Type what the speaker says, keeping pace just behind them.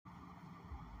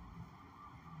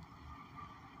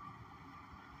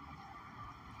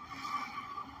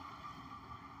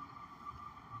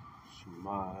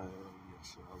Shema,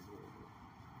 yes, I will,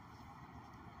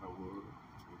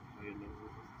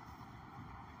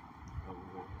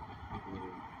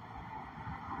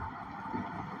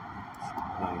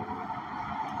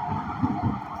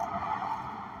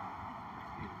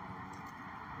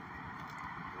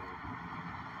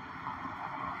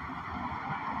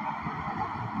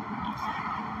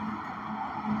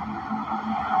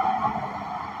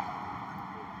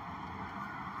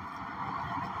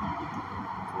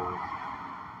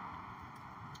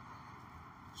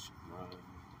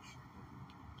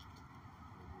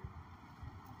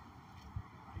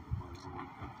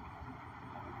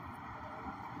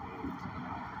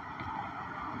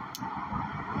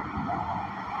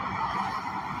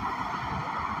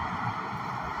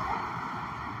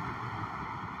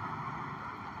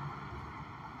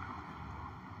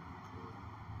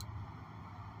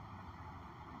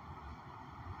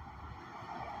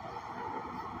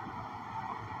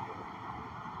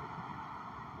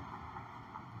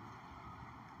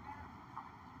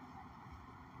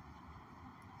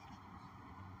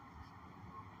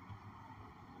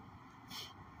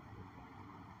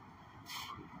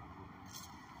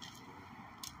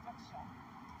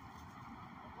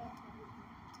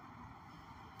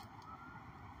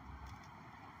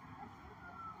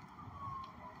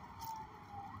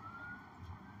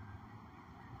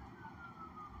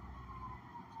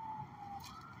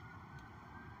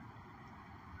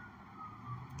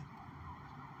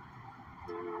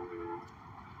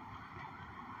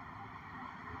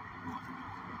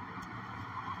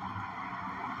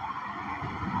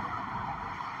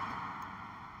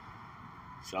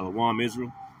 Shalom,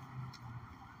 Israel.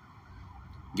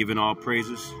 Giving all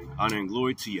praises, honor, and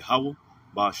glory to Yahweh,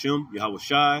 Ba'ashem, Yahweh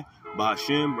Shai,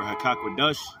 Ba'ashem,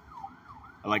 Rahakakwadash.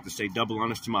 I like to say double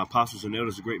honors to my apostles and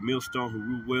elders, a great millstone who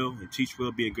rule well and teach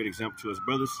well, be a good example to us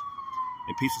brothers.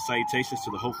 And peace and salutations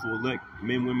to the hopeful elect,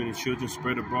 men, women, and children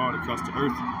spread abroad across the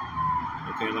earth.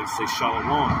 Okay, I'd like to say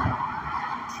Shalom.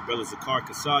 It's your brother Zakar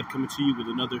Kassad coming to you with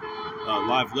another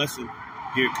live lesson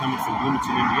here coming from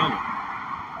Bloomington, Indiana.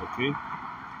 Okay.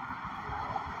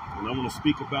 And I want to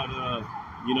speak about,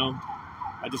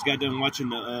 I just got done watching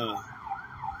the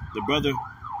brother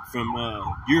from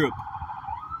Europe.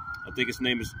 I think his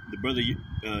name is the brother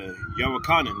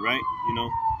Yarokanan, right?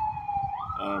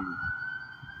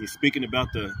 He's speaking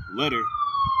about the letter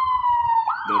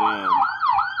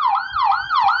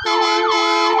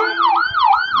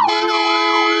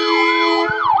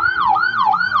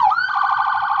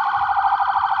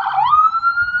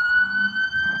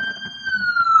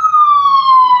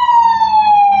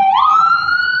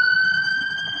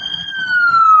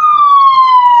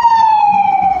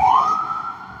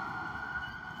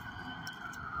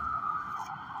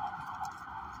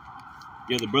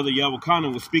that the brother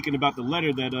Yarokanan was speaking about the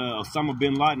letter that Osama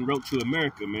bin Laden wrote to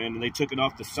America, man, and they took it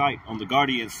off the site, on the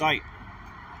Guardian site.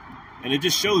 And it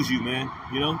just shows you, man,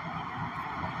 And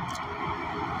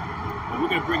we're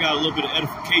going to bring out a little bit of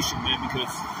edification, man,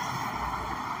 because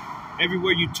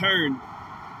everywhere you turn,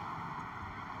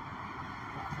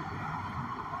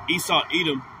 Esau,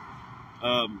 Edom,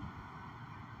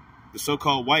 the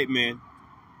so-called white man,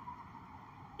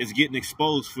 is getting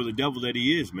exposed for the devil that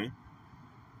he is, man.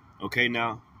 Okay,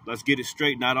 now, let's get it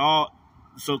straight. Not all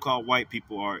so-called white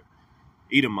people are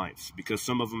Edomites, because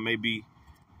some of them may be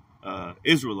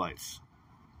Israelites,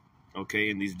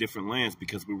 okay, in these different lands,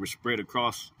 because we were spread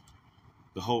across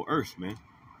the whole earth, man,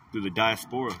 through the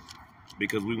diaspora,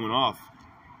 because we went off,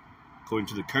 according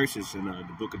to the curses in the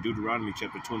book of Deuteronomy,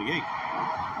 chapter 28.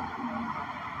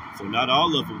 So not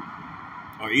all of them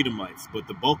are Edomites, but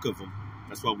the bulk of them,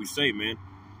 that's what we say, man,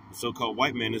 the so-called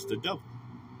white man is the devil.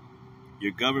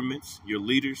 Your governments, your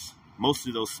leaders, most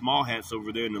of those small hats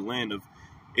over there in the land of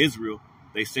Israel,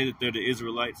 they say that they're the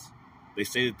Israelites. They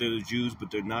say that they're the Jews, but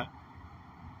they're not.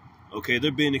 Okay,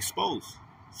 they're being exposed.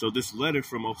 So this letter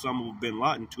from Osama bin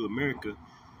Laden to America,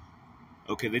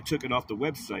 okay, they took it off the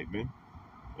website, man.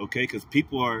 Okay, because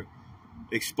people are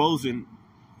exposing,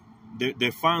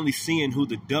 they're finally seeing who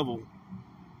the devil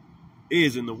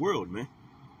is in the world, man.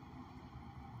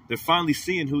 They're finally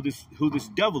seeing who this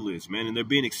devil is, man, and they're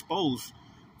being exposed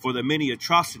for their many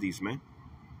atrocities, man.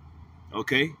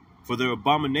 Okay, for their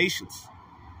abominations.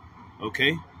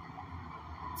 Okay,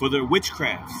 for their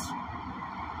witchcrafts.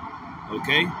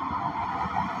 Okay,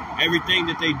 everything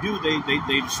that they do, they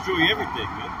destroy everything,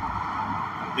 man.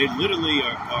 They literally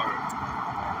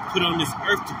are put on this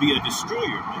earth to be a destroyer,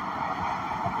 man.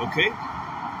 Okay,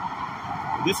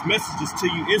 this message is to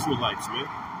you Israelites, man.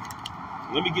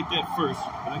 Let me get that first,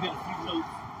 but I got a few notes.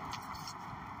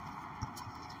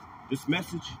 This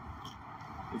message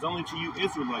is only to you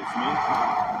Israelites, man.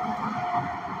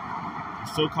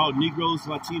 so-called Negroes,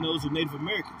 Latinos, and Native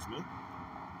Americans, man.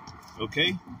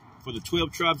 Okay? For the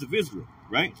 12 tribes of Israel,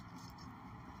 right?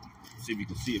 Let's see if you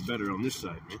can see it better on this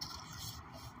side, man.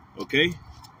 Okay?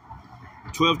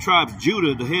 12 tribes,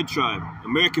 Judah, the head tribe,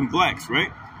 American blacks,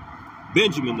 right?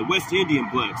 Benjamin, the West Indian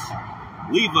blacks,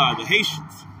 Levi, the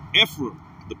Haitians, Ephraim,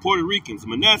 the Puerto Ricans,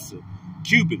 Manasseh,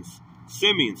 Cubans,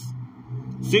 Simeon,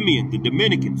 the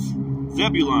Dominicans,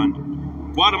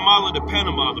 Zebulon, Guatemala to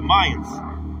Panama, the Mayans.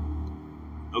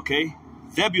 Okay?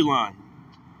 Zebulon,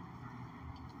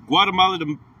 Guatemala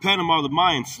to Panama, the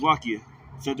Mayans, Slovakia.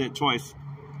 Said that twice.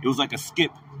 It was like a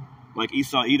skip. Like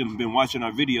Esau Edom been watching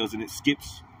our videos and it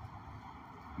skips.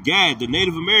 Gad, the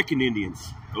Native American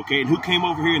Indians. Okay, and who came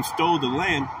over here and stole the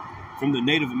land from the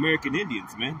Native American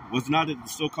Indians, man? Was not it the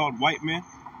so-called white man?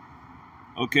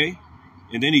 Okay?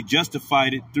 And then he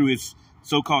justified it through his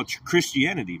so-called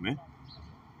Christianity, man.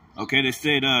 Okay, they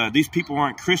said these people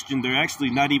aren't Christian. They're actually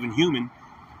not even human.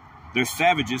 They're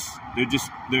savages. They're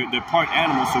part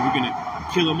animals, so we're going to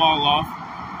kill them all off.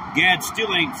 Gad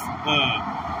still ain't,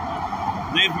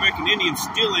 Native American Indians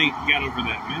still ain't got over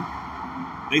that, man.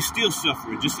 They still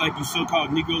suffering, just like you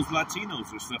so-called Negroes,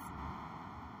 Latinos are suffering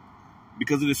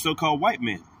because of the so-called white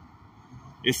man.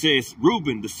 It says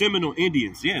Reuben, the Seminole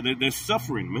Indians, yeah, they're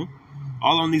suffering, man.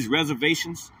 All on these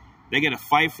reservations. They got to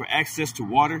fight for access to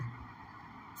water,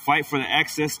 fight for the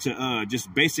access to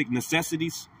just basic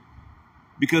necessities,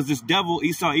 because this devil,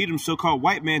 Esau Edom, so-called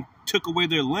white man, took away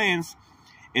their lands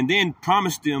and then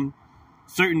promised them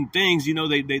certain things. You know,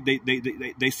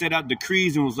 they set out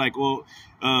decrees and was like, well,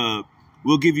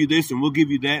 we'll give you this and we'll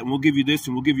give you that and we'll give you this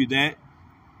and we'll give you that.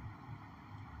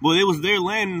 Well, it was their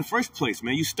land in the first place,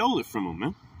 man. You stole it from them,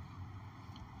 man.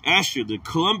 Asher, the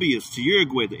Colombians to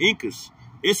Uruguay, the Incas,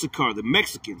 Issachar, the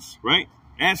Mexicans, right?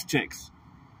 Aztecs.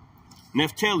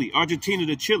 Naphtali, Argentina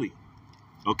to Chile.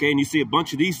 Okay, and you see a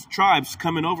bunch of these tribes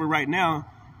coming over right now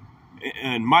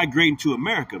and migrating to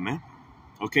America, man.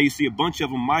 Okay, you see a bunch of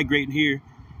them migrating here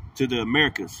to the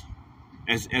Americas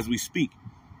as we speak,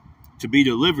 to be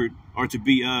delivered or to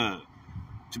be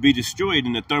destroyed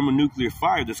in the thermonuclear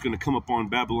fire that's going to come upon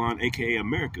Babylon, aka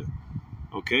America.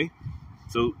 Okay,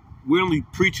 so we're only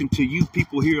preaching to you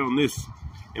people here on this,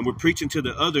 and we're preaching to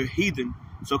the other heathen,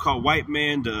 so-called white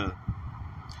man, the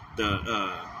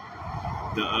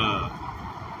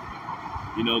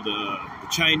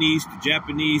Chinese, the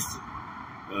Japanese,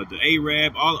 the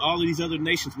Arab, all of these other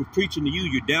nations. We're preaching to you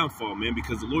your downfall, man,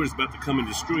 because the Lord is about to come and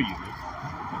destroy you, man,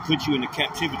 and put you into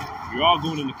captivity. You're all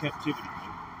going into captivity,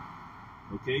 man.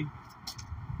 Okay?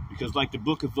 Because like the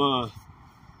book of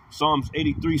Psalms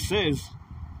 83 says,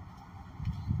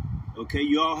 okay,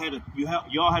 you all had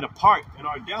a part in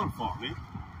our downfall, man.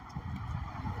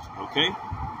 Okay?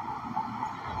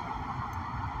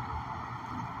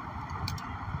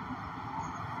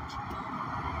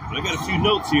 But I got a few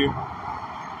notes here.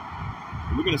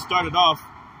 And we're going to start it off.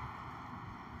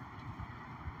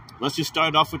 Let's just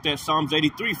start off with that Psalms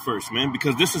 83 first, man,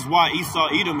 because this is why Esau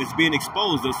Edom is being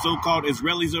exposed. Those so-called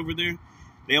Israelis over there,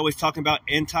 they always talking about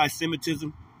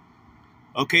anti-Semitism.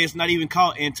 Okay, it's not even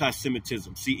called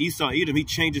anti-Semitism. See, Esau Edom, he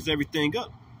changes everything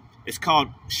up. It's called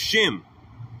Shem.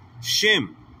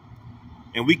 Shem.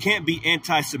 And we can't be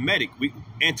anti-Semitic.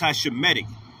 Anti-Shemitic.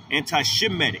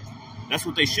 Anti-Shemitic. That's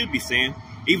what they should be saying.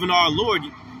 Even our Lord,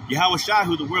 Yahweh Shai,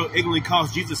 who the world ignorantly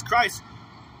calls Jesus Christ,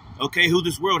 okay, who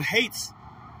this world hates,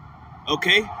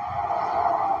 okay,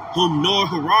 whom Noah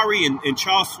Harari and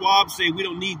Charles Schwab say we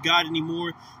don't need God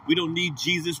anymore, we don't need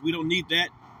Jesus, we don't need that.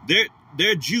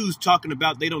 They're Jews talking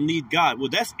about they don't need God. Well,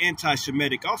 that's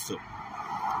anti-Shemitic also,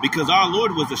 because our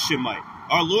Lord was a Shemite.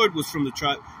 Our Lord was from the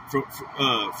tribe,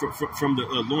 from the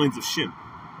loins of Shem.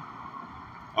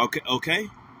 Okay.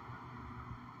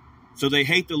 So they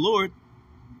hate the Lord.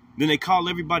 Then they call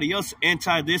everybody else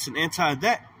anti this and anti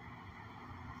that.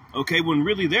 Okay, when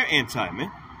really they're anti,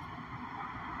 man.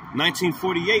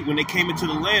 1948, when they came into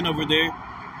the land over there,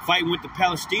 fighting with the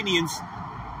Palestinians,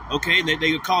 okay,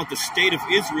 they would call it the State of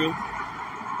Israel.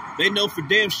 They know for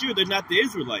damn sure they're not the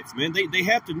Israelites, man. They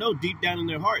have to know deep down in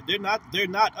their heart they're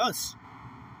not us.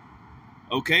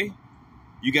 Okay,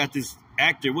 you got this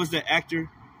actor. What's that actor?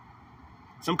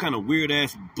 Some kind of weird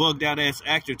ass, bugged out ass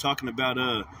actor talking about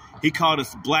he called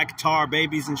us black tar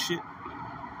babies and shit.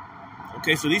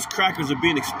 Okay, so these crackers are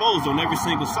being exposed on every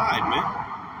single side, man.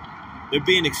 They're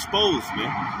being exposed,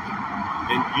 man.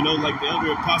 And you know, like the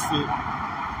elder apostle,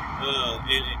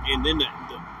 and then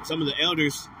some of the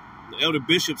elders, the elder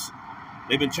bishops,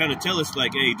 they've been trying to tell us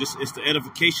like, hey, it's the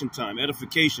edification time,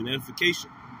 edification.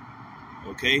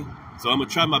 Okay, so I'm gonna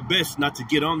try my best not to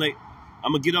get on I'm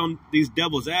gonna get on these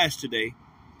devils' ass today,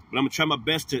 but I'm gonna try my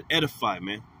best to edify,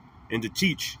 man, and to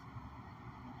teach.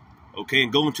 okay,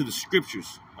 and go into the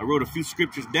scriptures. I wrote a few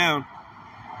scriptures down.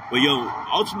 But yo,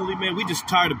 ultimately, man, we just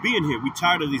tired of being here. We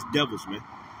tired of these devils, man.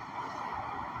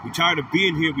 We tired of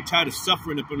being here. We tired of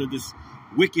suffering up under this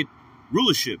wicked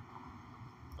rulership.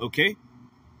 Okay.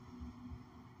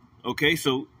 Okay.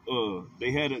 So it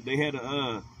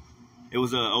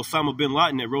was Osama bin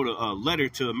Laden that wrote a letter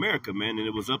to America, man, and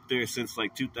it was up there since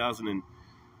like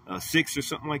 2006 or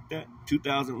something like that,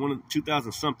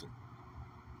 2000 something.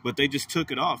 But they just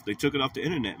took it off. They took it off the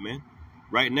internet, man.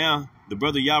 Right now, the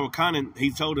brother Yahweh Khanan,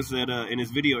 he told us that in his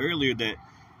video earlier that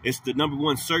it's the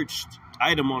 #1 searched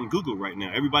item on Google right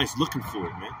now. Everybody's looking for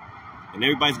it, man, and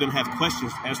everybody's gonna have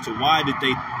questions as to why did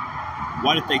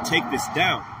they take this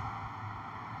down,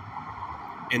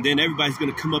 and then everybody's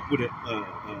gonna come up with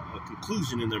a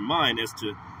conclusion in their mind as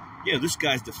to, yeah, this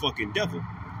guy's the fucking devil.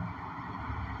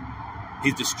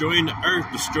 He's destroying the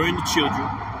earth, destroying the children,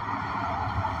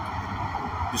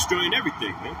 destroying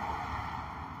everything, man.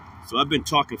 So I've been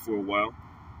talking for a while.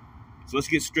 So let's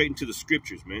get straight into the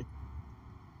scriptures, man.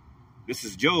 This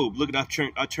is Job. Look at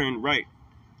I turned right.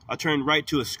 I turned right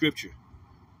to a scripture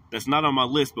that's not on my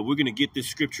list, but we're going to get this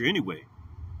scripture anyway.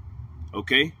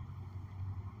 Okay?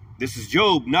 This is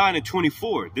Job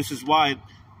 9:24. This is why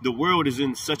the world is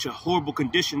in such a horrible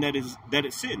condition that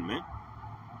it's in, man.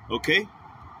 Okay?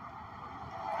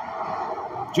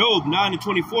 Job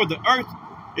 9:24. The earth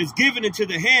is given into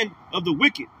the hand of the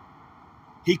wicked.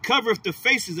 He covereth the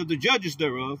faces of the judges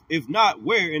thereof. If not,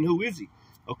 where and who is he?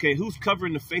 Okay, who's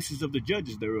covering the faces of the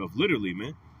judges thereof? Literally,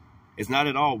 man. It's not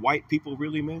at all white people,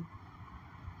 really, man.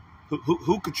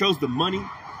 Who controls the money?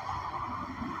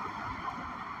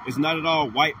 It's not at all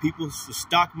white people. It's the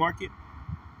stock market.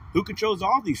 Who controls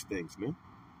all these things, man?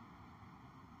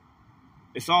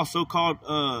 It's all so-called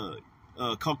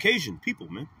Caucasian people,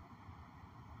 man.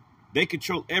 They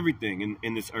control everything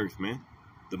in this earth, man.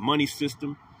 The money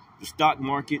system, the stock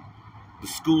market, the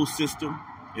school system,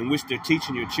 in which they're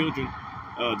teaching your children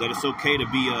that it's okay to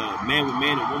be a man with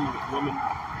man and woman with woman,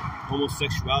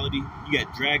 homosexuality. You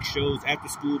got drag shows,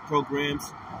 after-school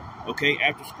programs, okay,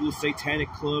 after-school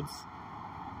satanic clubs.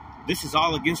 This is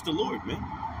all against the Lord, man.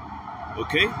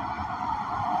 Okay?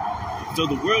 So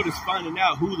the world is finding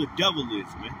out who the devil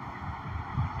is, man.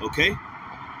 Okay?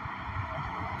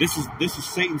 This is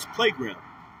Satan's playground.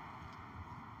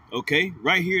 Okay?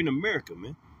 Right here in America,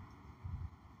 man.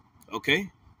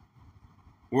 Okay?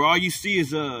 Where all you see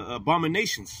is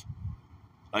abominations,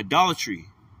 idolatry,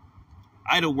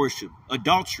 idol worship,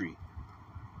 adultery.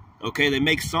 Okay, they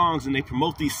make songs and they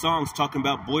promote these songs talking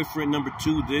about boyfriend number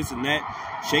 2, this and that,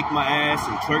 shake my ass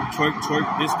and twerk, twerk,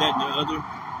 twerk, this, that, and the other.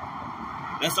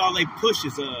 That's all they push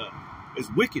is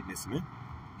wickedness, man,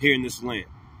 here in this land.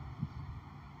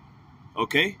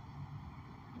 Okay?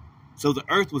 So the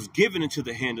earth was given into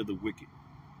the hand of the wicked.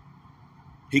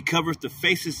 He covereth the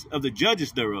faces of the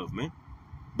judges thereof, man.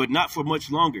 But not for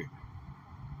much longer.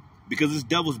 Because this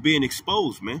devil's being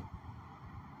exposed, man.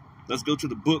 Let's go to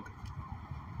the book.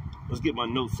 Let's get my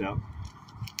notes out.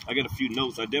 I got a few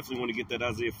notes. I definitely want to get that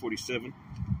Isaiah 47.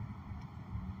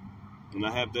 And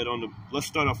I have that on the... Let's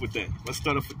start off with that. Let's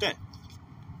start off with that.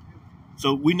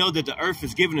 So we know that the earth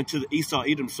is given into the Esau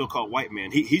Edom, so-called white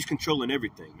man. He's controlling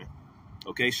everything, man.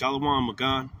 Okay, Shalom,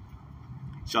 Magan.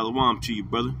 Shalom to you,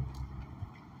 brother.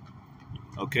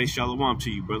 Okay, Shalom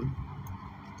to you, brother.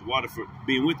 The water for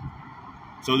being with me.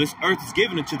 So this earth is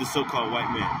given into the so-called white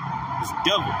man. This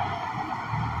devil.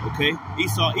 Okay?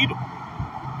 Esau Edom.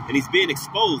 And he's being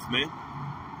exposed, man.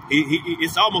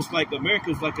 It's almost like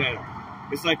America's like a...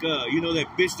 It's like, you know,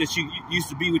 that bitch that you used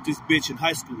to be with this bitch in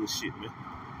high school and shit, man.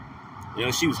 You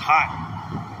know, she was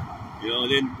hot. You know,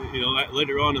 then, you know,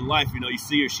 later on in life, you know, you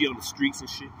see her, she on the streets and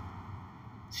shit.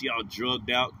 She all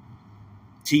drugged out.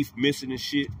 Teeth missing and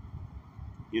shit.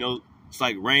 You know, it's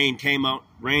like rain came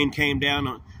down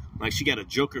on, like she got a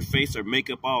Joker face, her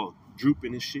makeup all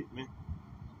drooping and shit, man.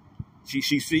 She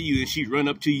see you and she run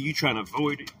up to you, you trying to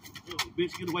avoid it. Yo,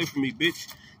 bitch, get away from me,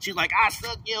 bitch. She's like, I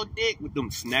suck your dick with them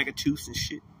snaggletooths and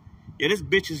shit. Yeah, this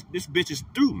bitch is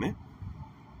through, man.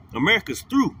 America's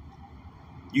through.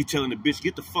 You telling the bitch,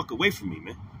 get the fuck away from me,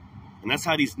 man. And that's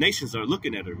how these nations are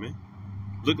looking at her, man.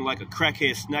 Looking like a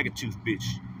crackhead snaggletooth bitch.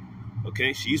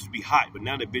 Okay, she used to be hot, but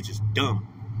now that bitch is dumb.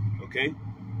 Okay?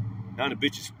 Now the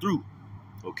bitch is through.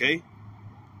 Okay?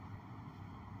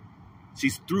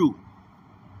 She's through.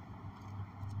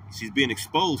 She's being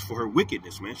exposed for her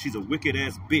wickedness, man. She's a wicked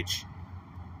ass bitch.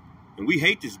 And we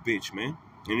hate this bitch, man.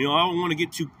 And you know, I don't want to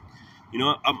get too, you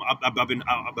know,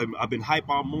 I've been hype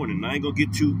all morning. I ain't gonna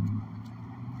get too,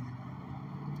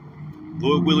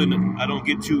 Lord willing,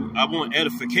 I want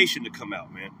edification to come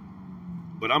out, man.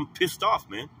 But I'm pissed off,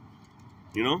 man.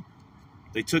 You know?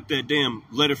 They took that damn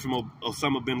letter from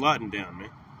Osama bin Laden down, man.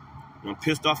 And I'm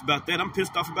pissed off about that. I'm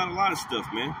pissed off about a lot of stuff,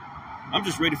 man. I'm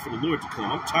just ready for the Lord to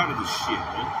come. I'm tired of this shit,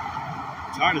 man.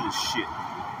 I'm tired of this shit.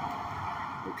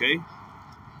 Okay?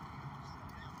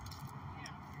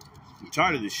 I'm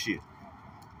tired of this shit.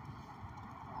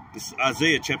 This is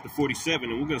Isaiah chapter 47,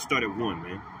 and we're going to start at 1,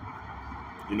 man.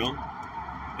 You know?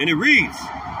 And it reads,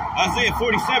 Isaiah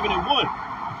 47 and 1.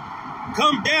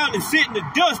 Come down and sit in the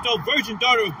dust, O virgin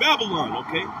daughter of Babylon,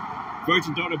 okay?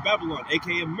 Virgin daughter of Babylon,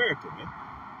 a.k.a. America, man.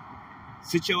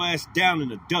 Sit your ass down in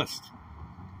the dust,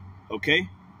 okay?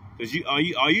 Because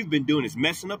all you've been doing is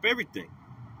messing up everything.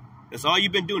 That's all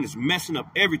you've been doing is messing up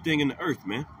everything in the earth,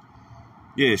 man.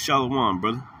 Yeah, Shalom,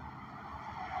 brother.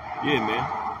 Yeah, man.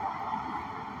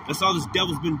 That's all this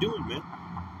devil's been doing, man.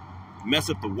 Mess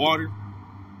up the water.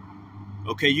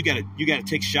 Okay, you gotta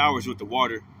take showers with the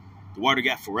water. The water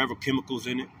got forever chemicals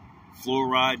in it,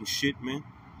 fluoride and shit, man.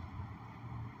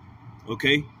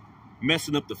 Okay,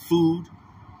 messing up the food.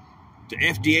 The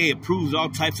FDA approves all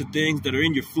types of things that are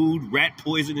in your food, rat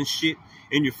poison and shit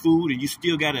in your food, and you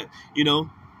still gotta, you know.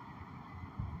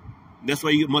 That's why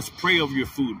you must pray over your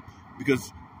food,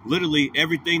 because literally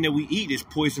everything that we eat is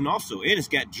poison also, and it's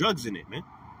got drugs in it, man.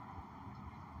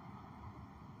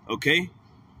 Okay,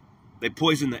 they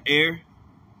poison the air.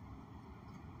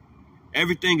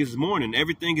 Everything is mourning.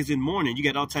 Everything is in mourning. You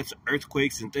got all types of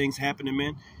earthquakes and things happening,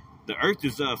 man. The earth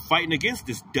is fighting against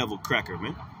this devil cracker,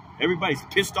 man. Everybody's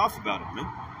pissed off about it, man.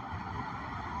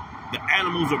 The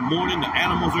animals are mourning. The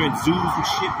animals are in zoos and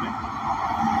shit, man.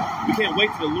 We can't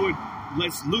wait till the Lord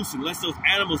lets loose and lets those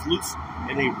animals loose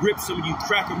and they rip some of you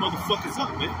cracker motherfuckers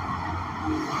up, man.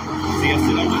 See, I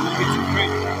said I wasn't gonna get you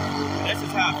crazy. That's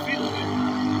just how I feel,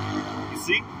 man. You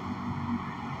see?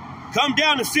 Come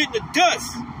down and sit in the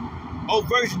dust, O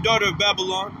virgin daughter of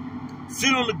Babylon.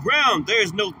 Sit on the ground. There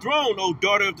is no throne, O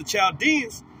daughter of the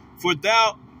Chaldeans, for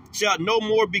thou shalt no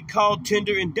more be called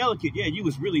tender and delicate. Yeah, you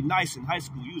was really nice in high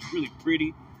school. You was really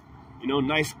pretty. You know,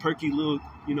 nice, perky little,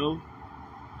 you know,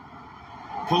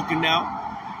 poking out.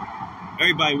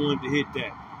 Everybody wanted to hit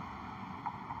that.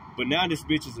 But now this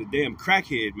bitch is a damn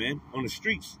crackhead, man, on the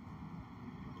streets.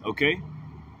 Okay?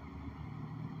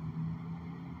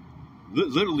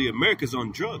 Literally, America's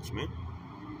on drugs, man.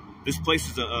 This place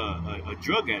is a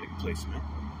drug addict place, man.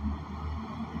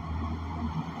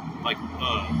 Like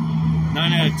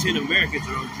 9 out of 10 Americans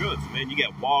are on drugs, man. You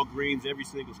got Walgreens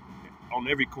on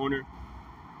every corner.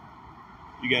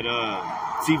 You got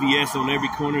CVS on every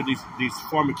corner. These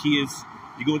pharmakias.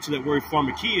 You go into that word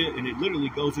pharmakia, and it literally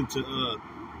goes into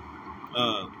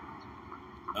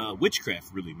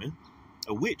witchcraft, really, man.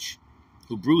 A witch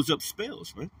who brews up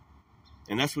spells, man.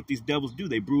 And that's what these devils do.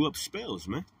 They brew up spells,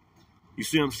 man. You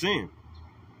see what I'm saying?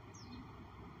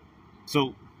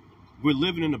 So we're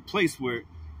living in a place where,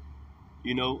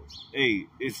 you know, hey,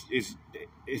 it's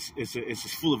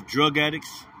full of drug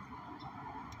addicts.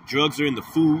 Drugs are in the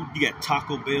food. You got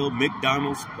Taco Bell,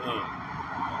 McDonald's,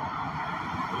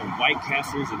 White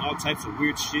Castles, and all types of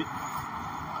weird shit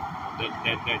that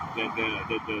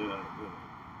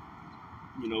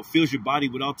you know, fills your body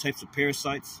with all types of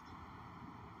parasites.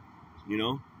 You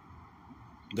know.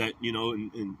 That, you know,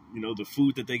 and you know, the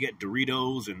food that they get,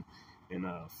 Doritos and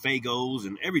Fagos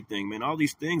and everything, man. All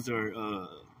these things are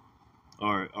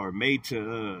made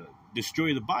to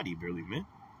destroy the body, really, man.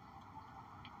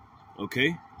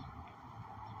 Okay?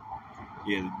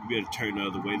 Yeah, you better turn the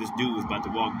other way. This dude was about to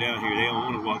walk down here. They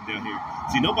don't want to walk down here.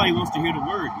 See, nobody wants to hear the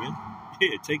word, man.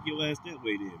 Yeah, take your ass that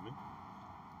way then, man.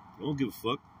 I don't give a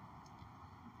fuck.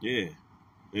 Yeah.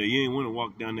 Yeah, you ain't want to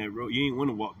walk down that road. You ain't want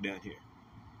to walk down here.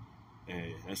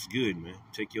 Hey, that's good, man.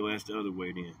 Take your ass the other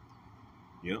way then.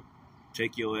 Yep.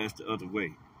 Take your ass the other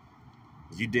way.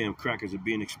 You damn crackers are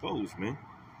being exposed, man.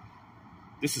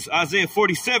 This is Isaiah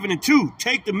 47 and 2.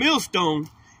 Take the millstone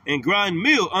and grind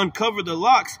meal. Uncover the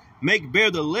locks. Make bare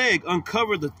the leg.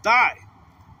 Uncover the thigh.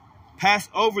 Pass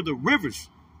over the rivers.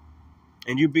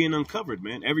 And you're being uncovered,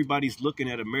 man. Everybody's looking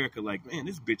at America like, man,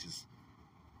 this bitch is...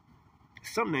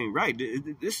 something ain't right.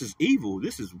 This is evil.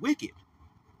 This is wicked.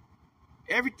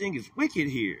 Everything is wicked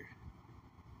here.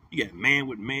 You got man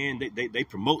with man. They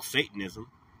promote Satanism.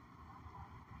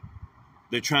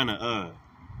 They're trying to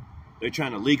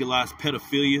legalize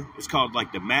pedophilia. It's called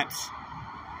like the MAPS,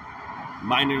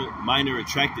 minor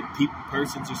attracted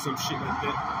persons or some shit like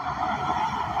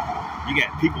that. You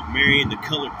got people marrying the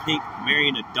color pink,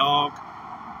 marrying a dog.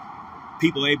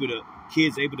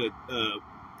 Kids able to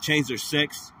change their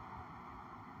sex.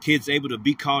 Kids able to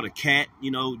be called a cat, you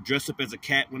know, dress up as a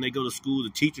cat when they go to school. The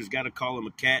teachers got to call them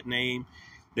a cat name.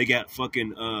 They got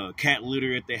fucking cat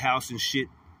litter at their house and shit.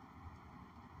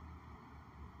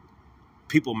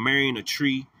 people marrying a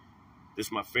tree. This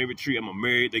is my favorite tree. I'm gonna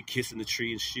marry it. They kissing the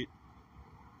tree and shit.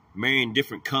 Marrying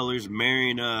different colors.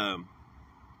 Marrying a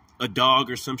dog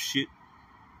or some shit.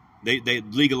 They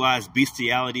legalized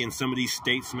bestiality in some of these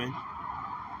states, man.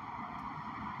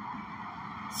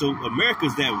 So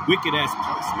America's that wicked ass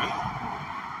place, man.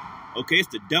 Okay, it's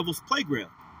the devil's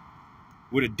playground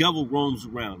where the devil roams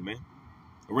around, man.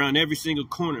 Around every single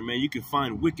corner, man, you can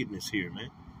find wickedness here, man.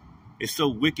 It's so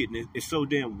wicked. It's so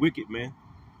damn wicked, man.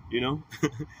 You know,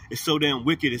 it's so damn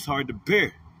wicked. It's hard to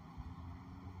bear.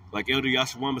 Like Elder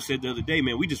Yashawama said the other day,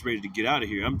 man, we just ready to get out of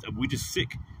here. We just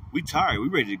sick. We tired. We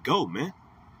ready to go, man.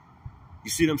 You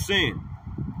see what I'm saying?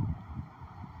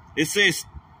 It says,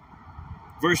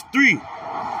 verse 3,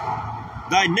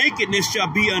 thy nakedness shall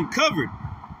be uncovered.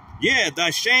 Yeah, thy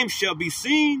shame shall be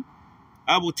seen.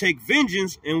 I will take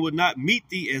vengeance and will not meet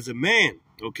thee as a man.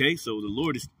 Okay, so the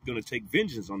Lord is going to take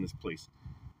vengeance on this place.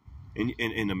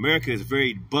 And America is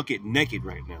very bucket naked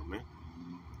right now, man.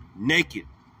 Naked.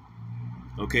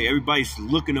 Okay, everybody's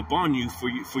looking up on you for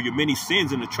your many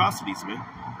sins and atrocities, man.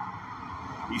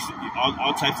 You see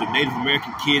all types of Native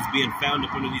American kids being found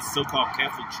up under these so-called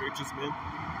Catholic churches, man.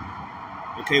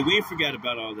 Okay, we ain't forgot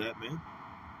about all that, man.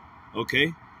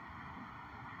 Okay.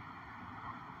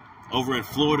 Over in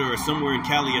Florida or somewhere in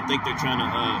Cali, I think they're trying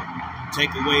to take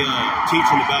away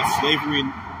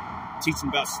teaching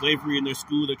about slavery in their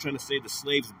school. They're trying to say the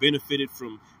slaves benefited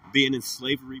from being in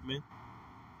slavery, man.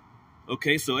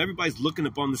 Okay, so everybody's looking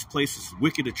upon this place as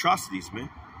wicked atrocities, man.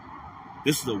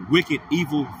 This is a wicked,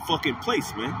 evil fucking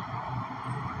place, man.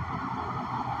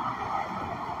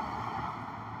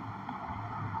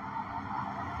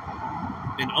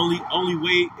 And only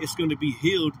way it's going to be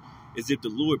healed is if the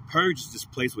Lord purges this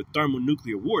place with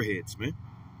thermonuclear warheads, man.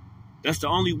 That's the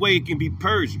only way it can be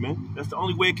purged, man. That's the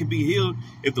only way it can be healed,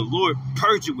 if the Lord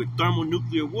purge it with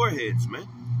thermonuclear warheads, man.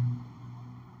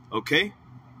 Okay?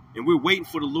 And we're waiting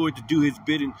for the Lord to do his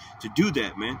bidding to do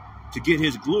that, man. To get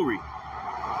his glory.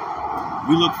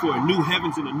 We look for a new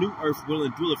heavens and a new earth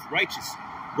wherein dwelleth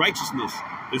righteousness.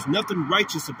 There's nothing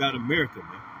righteous about America,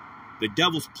 man. The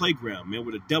devil's playground, man,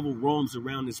 where the devil roams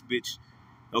around this bitch.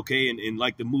 Okay, and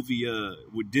like the movie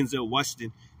with Denzel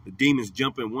Washington, the demons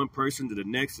jumping one person to the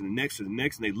next and the next to the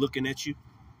next, and they looking at you.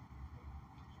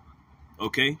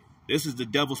 Okay, this is the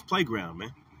devil's playground,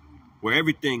 man, where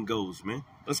everything goes, man.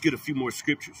 Let's get a few more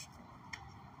scriptures.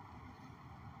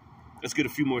 Let's get a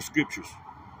few more scriptures.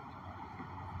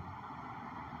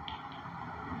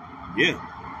 Yeah,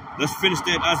 let's finish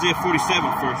that Isaiah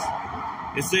 47 first.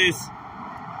 It says,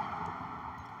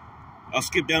 I'll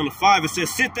skip down to 5. It says,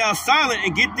 sit thou silent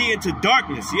and get thee into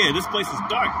darkness. Yeah, this place is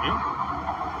dark, man.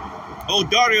 O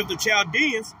daughter of the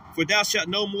Chaldeans, for thou shalt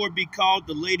no more be called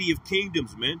the lady of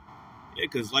kingdoms, man. Yeah,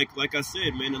 because like I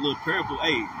said, man, a little parable.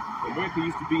 Hey, America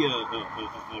used to be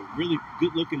a really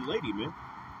good-looking lady, man.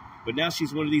 But now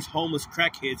she's one of these homeless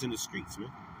crackheads in the streets,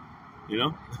 man. You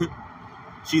know?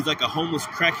 She's like a homeless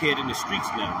crackhead in the streets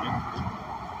now,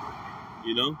 man.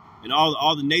 You know? And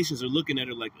all the nations are looking at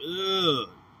her like, ugh.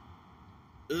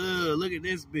 Look at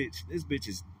this bitch. This bitch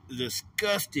is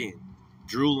disgusting.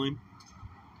 Drooling.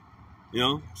 You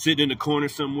know? Sitting in the corner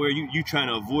somewhere. You trying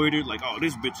to avoid her. Like, oh,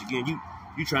 this bitch again.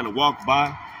 You trying to walk by.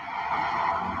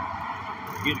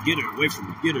 Get her away from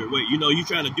me. Get her away. You know, you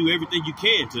trying to do everything you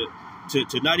can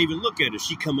to not even look at her.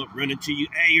 She come up running to you.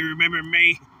 Hey, you remember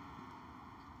me?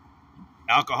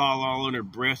 Alcohol all on her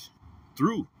breath.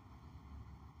 Through.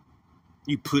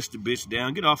 You push the bitch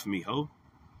down. Get off of me, ho.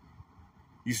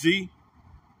 You see?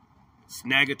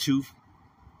 Snag a tooth.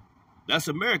 That's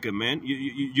America, man.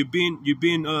 You're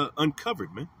being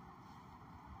uncovered, man.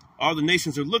 All the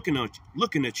nations are looking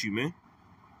at you, man.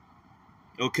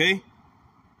 Okay?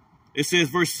 It says,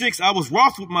 verse 6, I was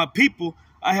wroth with my people.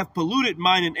 I have polluted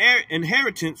mine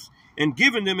inheritance and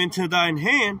given them into thine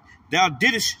hand. Thou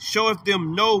didst showeth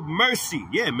them no mercy.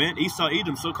 Yeah, man. Esau,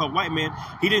 Edom, so-called white man,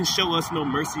 he didn't show us no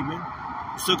mercy, man.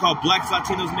 So-called blacks,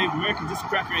 Latinos, Native Americans, this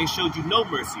cracker ain't showed you no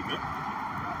mercy, man.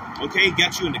 Okay, he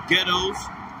got you in the ghettos.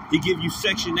 He give you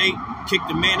Section 8, kick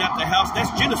the man out the house. That's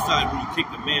genocide when you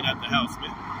kick the man out the house,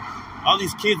 man. All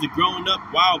these kids are growing up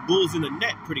wild bulls in a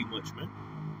net, pretty much, man.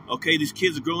 Okay, these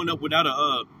kids are growing up without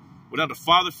a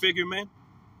father figure, man.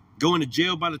 Going to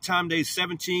jail by the time they're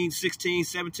 17, 16,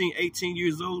 17, 18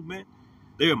 years old, man.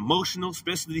 They're emotional,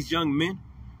 especially these young men.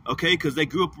 Okay, because they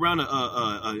grew up around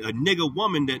a nigga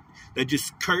woman that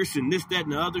just cursed and this, that,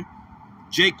 and the other.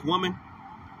 Jake woman.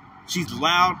 She's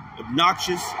loud,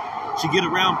 obnoxious. She get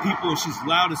around people and she's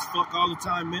loud as fuck all the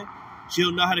time, man. She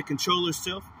don't know how to control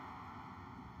herself.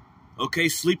 Okay,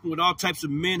 sleeping with all types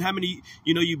of men. How many,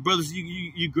 you brothers,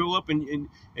 you grow up and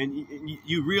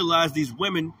you realize these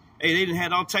women, Hey, they done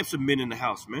had all types of men in the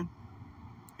house, man.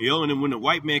 You know, and then when the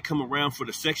white man come around for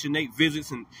the Section 8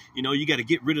 visits and, you know, you got to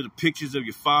get rid of the pictures of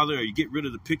your father or you get rid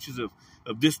of the pictures of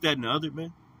this, that, and the other,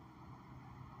 man.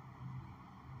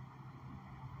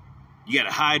 You got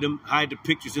to hide the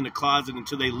pictures in the closet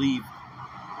until they leave.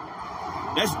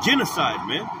 That's genocide,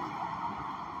 man.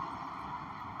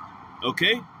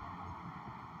 Okay?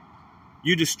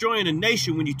 You're destroying a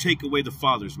nation when you take away the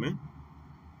fathers, man.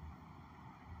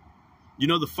 You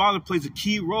know, the father plays a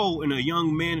key role in a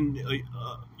young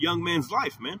man's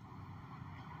life, man.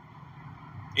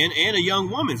 And a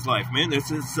young woman's life, man.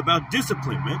 It's about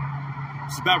discipline, man.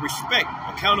 It's about respect,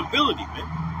 accountability, man.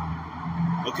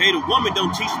 Okay, the woman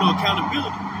don't teach no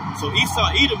accountability. So Esau,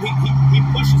 Edom, he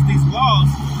pushes these laws,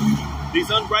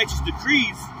 these unrighteous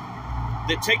decrees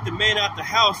that take the man out the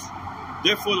house.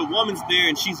 Therefore, the woman's there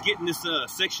and she's getting this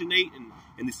Section 8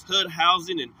 and this HUD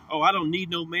housing and, oh, I don't need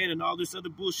no man and all this other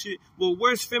bullshit. Well,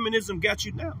 where's feminism got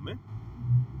you now, man?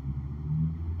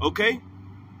 Okay?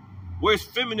 Where's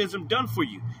feminism done for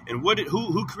you? And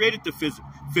who created the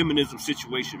feminism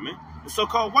situation, man? The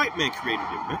so-called white man created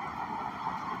it, man.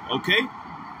 Okay?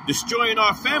 Destroying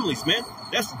our families, man.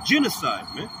 That's genocide,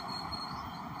 man.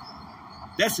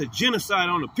 That's a genocide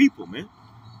on the people, man.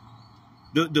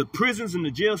 The prisons and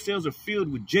the jail cells are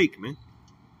filled with Jake, man.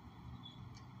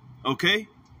 Okay?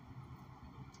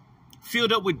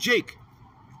 Filled up with Jake.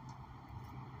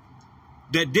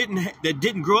 That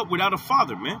didn't grow up without a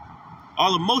father, man.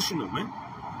 All emotional, man.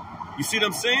 You see what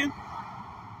I'm saying?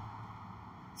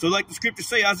 So like the scriptures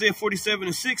say, Isaiah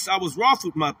 47:6, I was wroth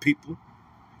with my people.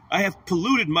 I have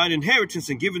polluted mine inheritance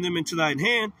and given them into thine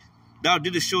hand. Thou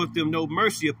didst show them no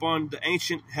mercy. Upon the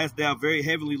ancient hast thou very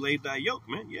heavily laid thy yoke,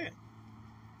 man. Yeah.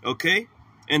 Okay?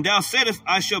 And thou saidest,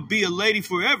 I shall be a lady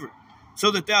forever,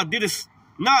 so that thou didst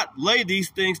not lay these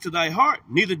things to thy heart,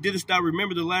 neither didst thou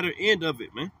remember the latter end of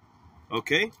it, man.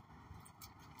 Okay?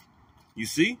 You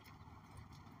see?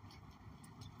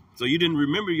 So you didn't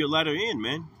remember your latter end,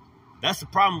 man. That's the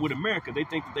problem with America. They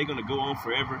think that they're going to go on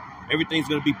forever. Everything's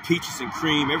going to be peaches and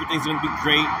cream. Everything's going to be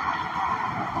great.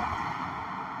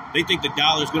 They think the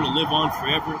dollar's going to live on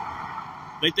forever.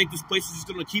 They think this place is just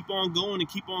going to keep on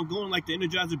going like the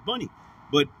Energizer Bunny.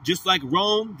 But just like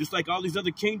Rome, just like all these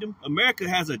other kingdoms, America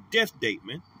has a death date,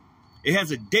 man. It has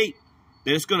a date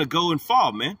that it's going to go and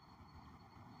fall, man.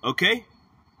 Okay?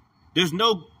 There's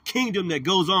no kingdom that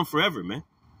goes on forever, man.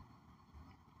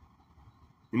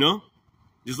 You know?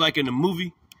 Just like in the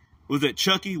movie, was that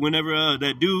Chucky, whenever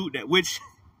that witch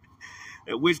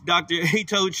doctor, he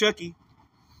told Chucky,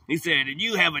 he said,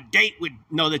 you have a date with,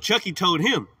 no, that Chucky told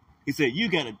him. He said, you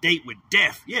got a date with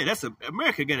death. Yeah,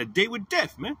 America got a date with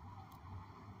death, man.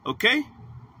 Okay?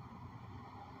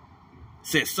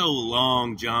 Said so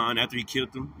long, John, after he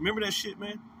killed them. Remember that shit,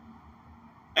 man?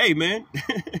 Hey, man.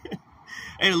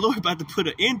 Hey, the Lord about to put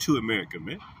an end to America,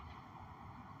 man.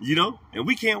 You know? And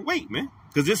we can't wait, man.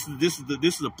 Because this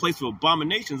is a place of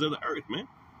abominations of the earth, man.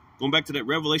 Going back to that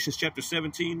Revelation chapter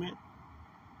 17, man.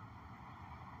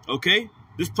 Okay?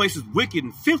 This place is wicked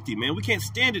and filthy, man. We can't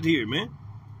stand it here, man.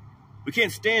 We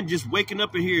can't stand just waking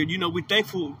up in here. You know, we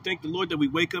thank the Lord that we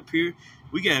wake up here.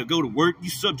 We got to go to work. You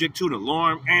subject to an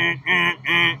alarm.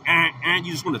 And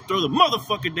you just want to throw the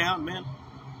motherfucker down, man.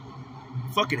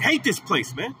 Fucking hate this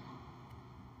place, man.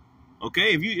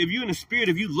 Okay, if you in the spirit,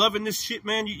 if you loving this shit,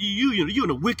 man, you in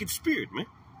a wicked spirit, man.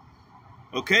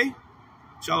 Okay?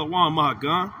 Shalom,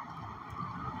 Mahagan.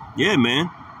 Yeah, man.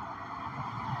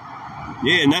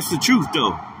 Yeah, and that's the truth,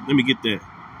 though. Let me get that.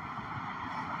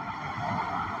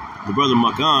 The brother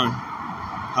Magan,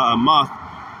 Ha'amath,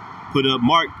 put up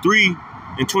Mark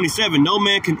 3:27. No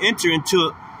man can enter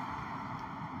into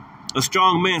a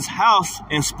strong man's house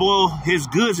and spoil his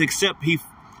goods except he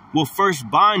will first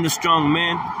bind the strong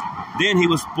man, then he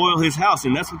will spoil his house.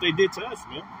 And that's what they did to us,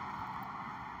 man.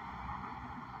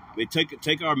 They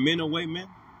take our men away, man.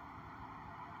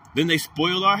 Then they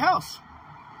spoiled our house.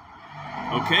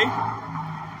 Okay?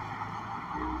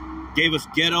 Gave us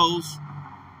ghettos.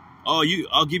 Oh,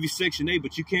 I'll give you Section 8,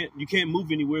 but you can't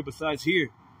move anywhere besides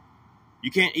here. You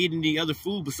can't eat any other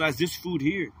food besides this food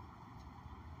here.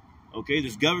 Okay,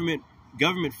 this government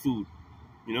food,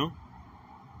 you know.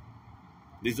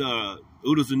 These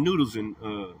oodles and noodles and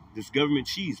this government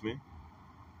cheese, man.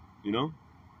 You know?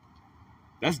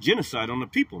 That's genocide on the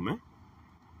people, man.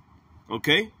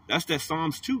 Okay? That's that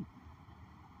Psalms 2.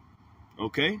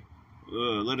 Okay?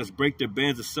 Let us break their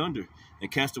bands asunder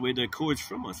and cast away their cords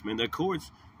from us, man. Our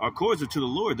cords are to the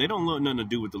Lord. They don't want nothing to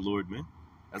do with the Lord, man.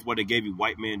 That's why they gave you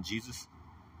white man Jesus.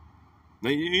 Now,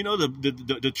 you know,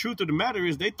 the truth of the matter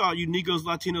is they thought you Negroes,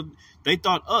 Latinos, they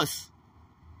thought us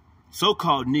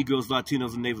So-called Negroes,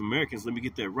 Latinos, and Native Americans, let me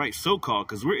get that right, so-called,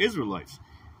 because we're Israelites.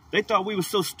 They thought we were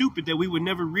so stupid that we would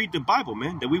never read the Bible,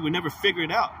 man, that we would never figure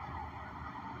it out.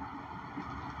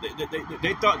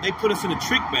 They thought they put us in a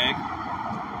trick bag.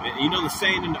 And you know the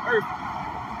saying in the earth,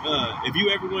 if you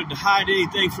ever wanted to hide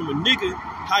anything from a nigga,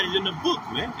 hide it in a book,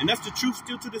 man. And that's the truth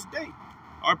still to this day.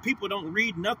 Our people don't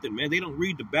read nothing, man. They don't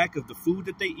read the back of the food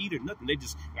that they eat or nothing. They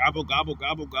just gobble, gobble,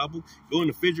 gobble, gobble. Go in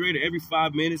the refrigerator every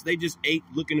 5 minutes. They just ate,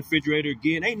 look in the refrigerator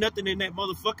again. Ain't nothing in that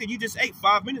motherfucker. You just ate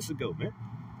 5 minutes ago, man.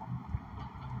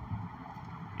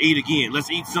 Eat again. Let's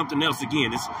eat something else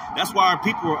again. That's why our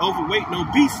people are overweight and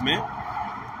obese, man.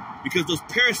 Because those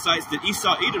parasites that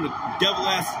Esau ate on the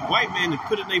devil-ass white man and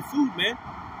put in their food, man.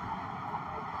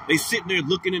 They sitting there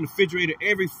looking in the refrigerator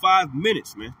every 5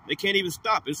 minutes, man. They can't even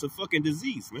stop. It's a fucking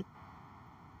disease, man.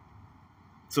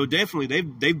 So definitely,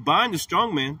 they bind the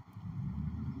strong man.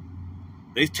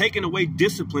 They've taken away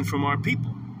discipline from our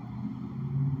people.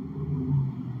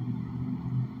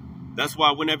 That's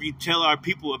why whenever you tell our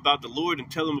people about the Lord and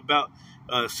tell them about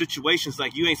situations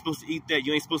like you ain't supposed to eat that,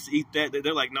 you ain't supposed to eat that,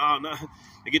 they're like, nah.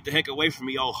 They get the heck away from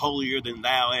me, all holier than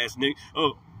thou ass nigga.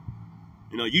 Oh,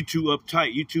 you know, you too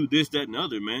uptight, you too this, that, and the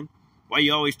other, man. Why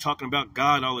you always talking about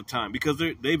God all the time? Because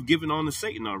they've given on to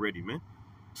Satan already, man.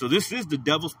 So this is the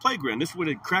devil's playground. This is where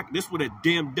that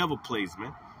damn devil plays,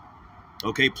 man.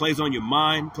 Okay, plays on your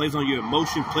mind, plays on your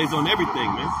emotion, plays on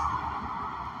everything, man.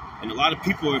 And a lot of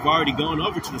people have already gone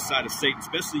over to the side of Satan,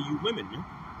 especially you women, man.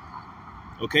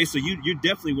 Okay, so you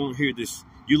definitely won't hear this.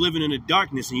 You're living in the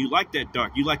darkness and you like that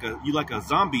dark. You like a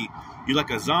zombie.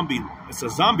 It's a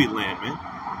zombie land, man.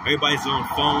 Everybody's on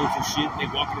phones and shit. They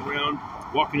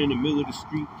walking in the middle of the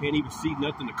street, can't even see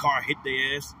nothing. The car hit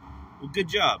their ass. Well, good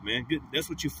job, man. Good. That's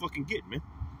what you fucking get, man.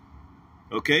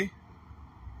 Okay?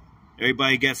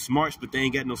 Everybody got smarts, but they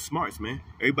ain't got no smarts, man.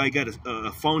 Everybody got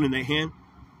a phone in their hand,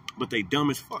 but they dumb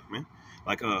as fuck, man.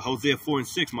 Like Hosea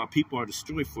 4:6, my people are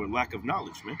destroyed for lack of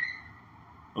knowledge, man.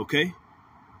 Okay?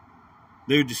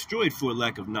 They're destroyed for a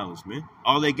lack of knowledge, man.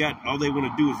 All they want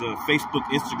to do is Facebook,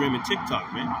 Instagram, and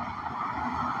TikTok, man.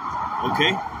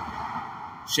 Okay?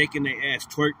 Shaking their ass,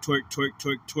 twerk, twerk, twerk,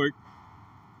 twerk, twerk.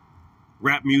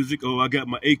 Rap music, oh, I got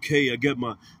my AK, I got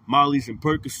my Mollies and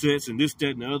Percocets and this, that,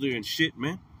 and the other and shit,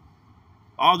 man.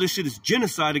 All this shit is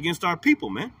genocide against our people,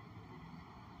 man.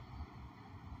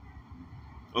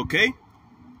 Okay?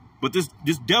 But this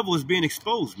devil is being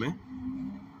exposed, man.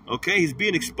 Okay, he's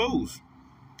being exposed.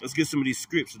 Let's get some of these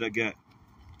scripts that I got.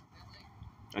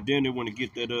 I damn near want to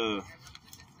get that,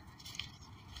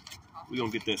 we're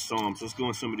going to get that Psalms. Let's go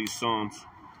in some of these Psalms.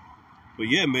 But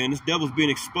yeah, man, this devil's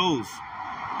being exposed.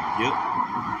 Yep.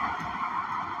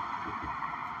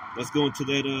 Let's go into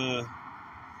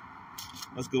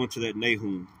that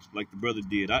Nahum, like the brother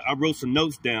did. I wrote some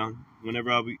notes down whenever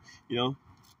I'll be,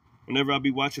 whenever I'll be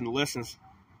watching the lessons.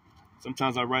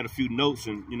 Sometimes I write a few notes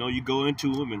and, you go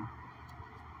into them and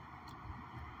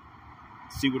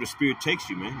see where the Spirit takes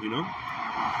you, man,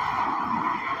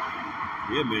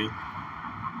 Yeah, man.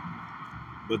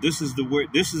 But this is the word.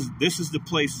 This is the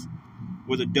place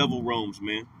where the devil roams,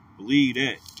 man. Believe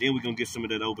that. Then we're gonna get some of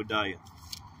that Obadiah.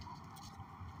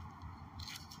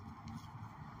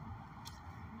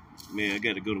 Man, I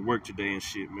gotta go to work today and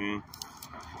shit, man.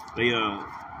 They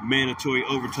mandatory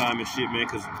overtime and shit, man,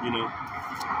 because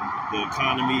the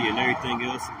economy and everything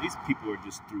else. These people are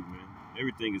just through, man.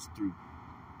 Everything is through.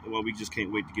 Well, we just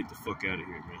can't wait to get the fuck out of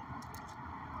here, man.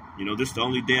 This is the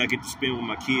only day I get to spend with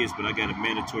my kids, but I got a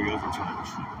mandatory overtime and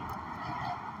shit.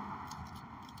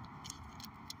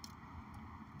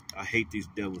 I hate these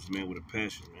devils, man, with a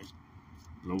passion,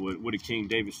 man. What did King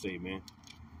David say, man?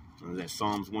 That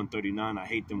Psalms 139, I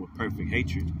hate them with perfect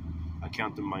hatred. I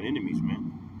count them my enemies,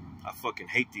 man. I fucking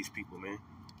hate these people, man.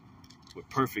 With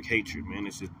perfect hatred, man.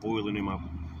 It's just boiling in my...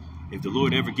 If the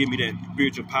Lord ever give me that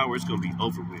spiritual power, it's going to be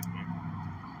over with, man.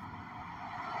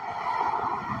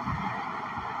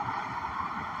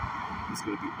 It's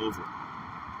going to be over.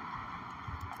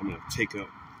 I'm going to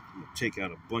take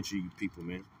out a bunch of you people,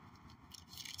 man.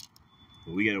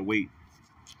 But we got to wait.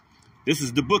 This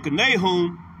is the book of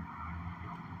Nahum,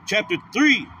 chapter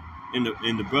 3. And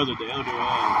the brother, the elder,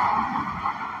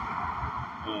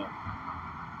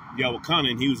 Yahweh,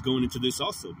 and he was going into this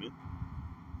also, man.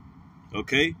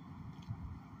 Okay?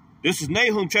 This is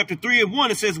Nahum chapter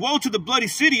 3:1. It says, woe to the bloody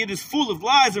city. It is full of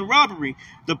lies and robbery.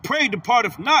 The prey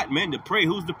departeth not, man. The prey,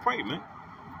 who's the prey, man?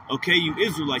 Okay, you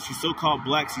Israelites, you so-called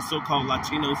blacks, you so-called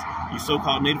Latinos, you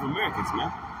so-called Native Americans,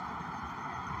 man.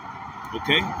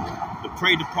 Okay? The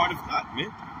prey departeth not,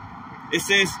 man. It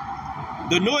says,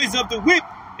 the noise of the whip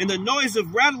and the noise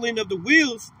of rattling of the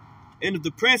wheels and of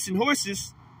the prancing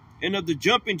horses and of the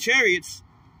jumping chariots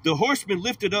The horseman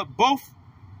lifted up both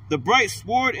the bright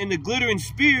sword and the glittering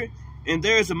spear, and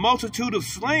there is a multitude of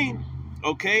slain,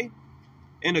 okay,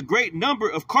 and a great number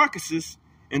of carcasses,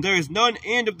 and there is none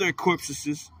end of their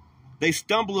corpses. They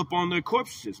stumble upon their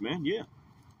corpses, man. Yeah.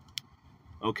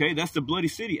 Okay, that's the bloody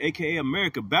city, aka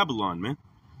America, Babylon, man.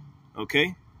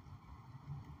 Okay.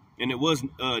 And it was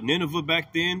Nineveh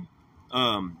back then.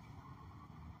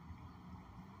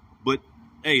 But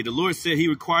hey, the Lord said he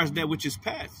requires that which is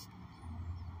past.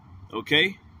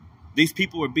 Okay? These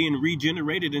people are being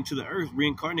regenerated into the earth,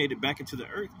 reincarnated back into the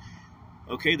earth.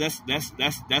 Okay, that's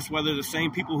why they're the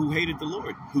same people who hated the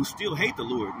Lord, who still hate the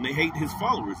Lord, and they hate his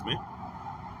followers, man.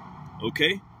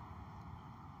 Okay?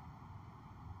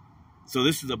 So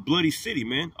this is a bloody city,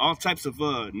 man. All types of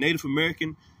Native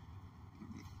American,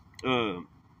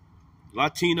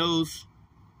 Latinos,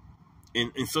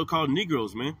 and so-called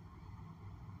Negroes, man.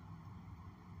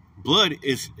 Blood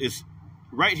is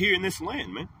right here in this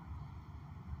land, man.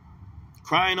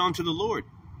 Crying unto the Lord.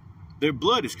 Their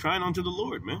blood is crying unto the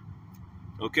Lord, man.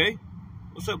 Okay?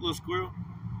 What's up, little squirrel?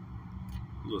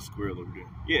 Little squirrel over there.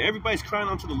 Yeah, everybody's crying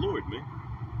unto the Lord, man.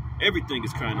 Everything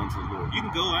is crying unto the Lord. You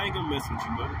can go. I ain't gonna mess with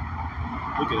you, buddy.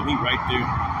 Look at him. He right there.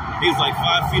 He's like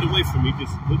 5 feet away from me,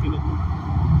 just looking at me.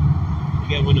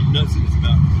 He got one of them nuts in his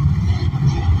mouth.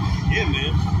 Yeah,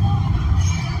 man.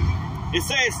 It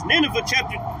says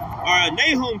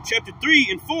Nahum chapter 3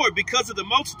 and 4, because of the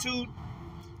multitude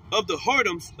of the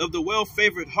whoredoms of the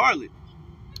well-favored harlot,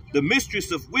 the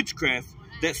mistress of witchcraft,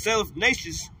 that selleth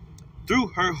nations through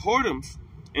her whoredoms,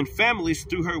 and families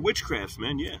through her witchcrafts,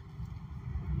 man. Yeah.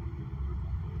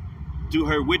 Through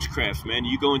her witchcrafts, man.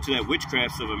 You go into that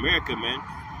witchcrafts of America, man.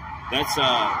 That's there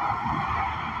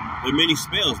are many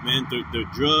spells, man. They're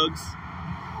drugs,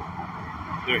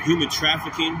 they're human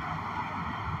trafficking,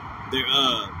 they're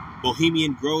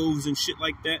Bohemian Groves and shit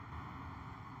like that.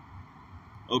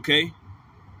 Okay?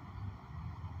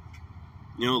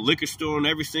 You know, liquor store on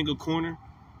every single corner.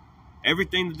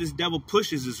 Everything that this devil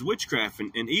pushes is witchcraft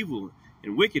and evil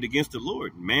and wicked against the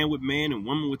Lord. Man with man and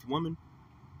woman with woman.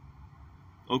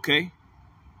 Okay?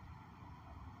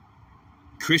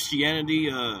 Christianity,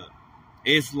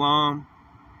 Islam,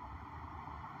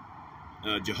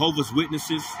 Jehovah's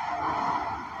Witnesses,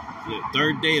 the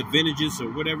Third Day Adventists,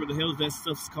 or whatever the hell that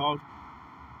stuff's called.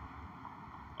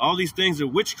 All these things are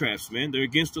witchcrafts, man. They're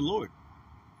against the Lord.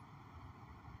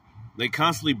 They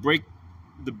constantly break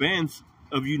the bands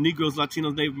of you Negroes,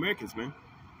 Latinos, Native Americans, man.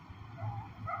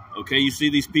 Okay, you see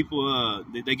these people,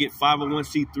 they get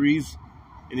 501c3s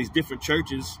in these different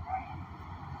churches,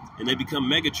 and they become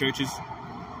mega churches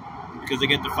because they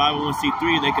get the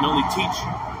 501c3 and they can only teach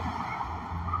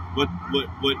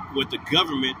what the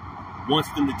government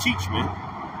wants them to teach, man.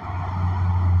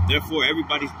 Therefore,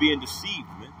 everybody's being deceived,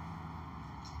 man.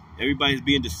 Everybody's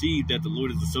being deceived that the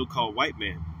Lord is a so-called white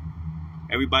man.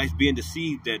 Everybody's being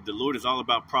deceived that the Lord is all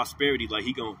about prosperity, like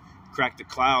he gonna crack the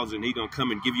clouds and he gonna come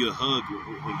and give you a hug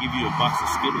and give you a box of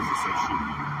Skittles or some shit.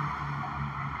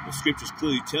 The scriptures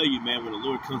clearly tell you, man, when the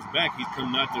Lord comes back, he's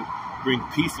come not to bring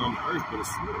peace on the earth, but a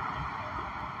sword.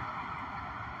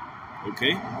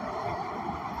 Okay?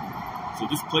 So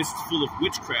this place is full of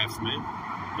witchcrafts, man.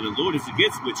 And the Lord is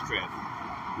against witchcraft.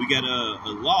 We got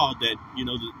a law that, you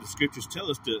know, the scriptures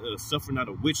tell us to suffer not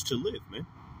a witch to live, man.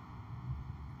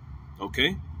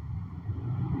 Okay?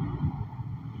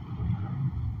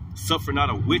 Suffer not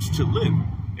a witch to live.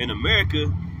 In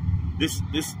America, this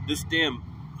damn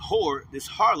whore, this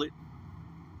harlot,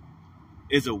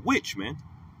 is a witch, man.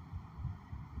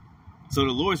 So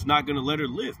the Lord's not going to let her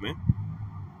live, man.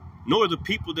 Nor the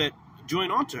people that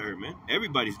join onto her, man.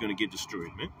 Everybody's going to get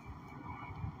destroyed, man.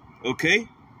 Okay?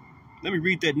 Let me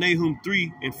read that Nahum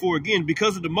 3 and 4 again.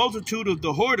 Because of the multitude of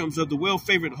the whoredoms of the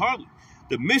well-favored harlot,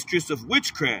 the mistress of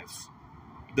witchcrafts.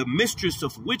 The mistress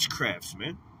of witchcrafts,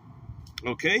 man.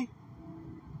 Okay?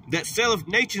 That selleth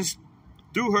nations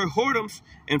through her whoredoms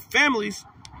and families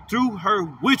through her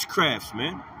witchcrafts,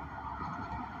 man.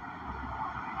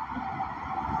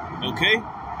 Okay?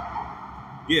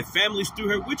 Yeah, families through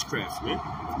her witchcrafts, man.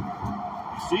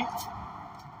 You see?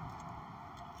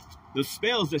 The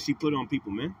spells that she put on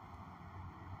people, man.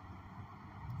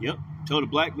 Yep. Told a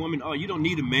black woman, oh, you don't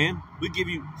need a man. We'll give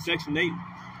you Section 8.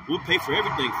 We'll pay for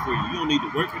everything for you. You don't need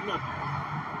to work or nothing.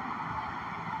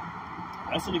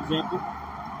 That's an example.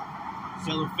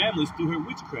 Selling families through her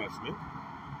witchcrafts, man.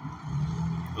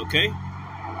 Okay?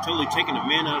 Totally taking a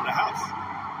man out of the house.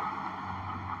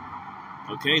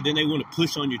 Okay? Then they want to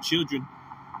push on your children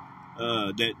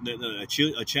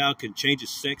that a child can change his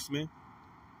sex, man.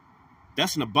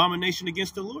 That's an abomination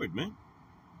against the Lord, man.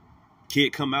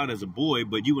 Kid come out as a boy,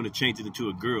 but you want to change it into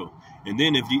a girl. And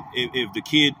then if the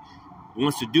kid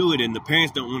wants to do it and the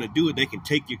parents don't want to do it, they can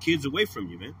take your kids away from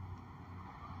you, man.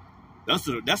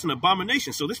 That's an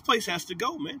abomination. So this place has to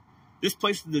go, man. This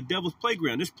place is the devil's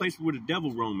playground. This place where the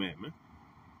devil roam at, man.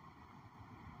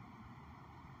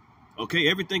 Okay,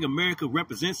 everything America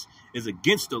represents is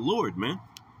against the Lord, man.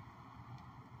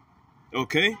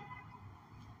 Okay,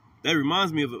 that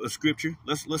reminds me of a scripture.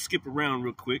 Let's skip around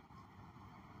real quick.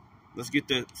 Let's get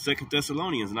that 2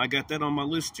 Thessalonians, and I got that on my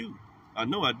list too. I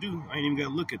know I do. I ain't even got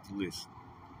to look at the list.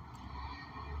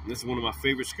 This is one of my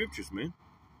favorite scriptures, man.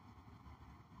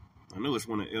 I know it's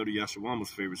one of Elder Yashawama's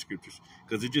favorite scriptures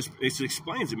because it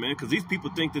explains it, man. Because these people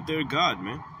think that they're God,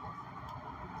 man.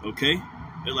 Okay,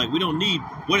 they're like, we don't need.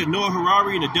 What did Noah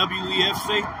Harari and the WEF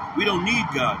say? We don't need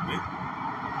God, man.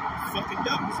 Fucking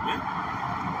devils, man.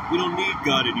 We don't need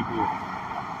God anymore.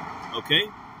 Okay,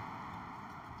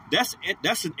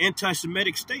 that's an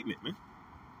anti-Semitic statement, man.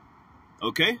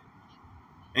 Okay,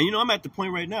 and you know I'm at the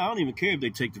point right now. I don't even care if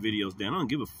they take the videos down. I don't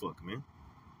give a fuck, man.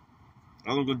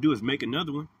 All I'm gonna do is make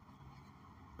another one.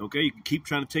 Okay, you can keep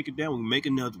trying to take it down. We'll make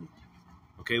another one.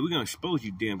 Okay, we're gonna expose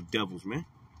you damn devils, man.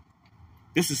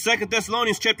 This is 2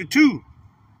 Thessalonians chapter 2.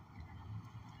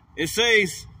 It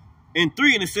says in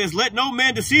 3, and it says, let no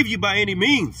man deceive you by any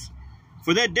means.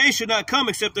 For that day should not come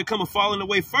except there come a falling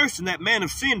away first, and that man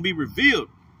of sin be revealed,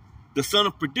 the son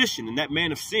of perdition. And that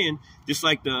man of sin, just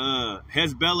like the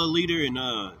Hezbollah leader and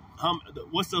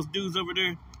what's those dudes over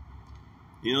there?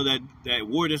 You know, that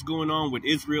war that's going on with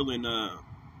Israel and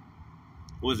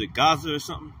what is it, Gaza or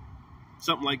something?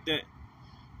 Something like that.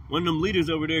 One of them leaders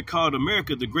over there called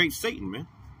America the Great Satan, man.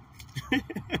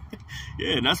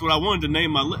 Yeah, and that's what I wanted to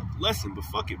name my lesson, but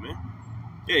fuck it, man.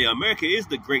 Yeah, America is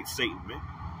the Great Satan, man.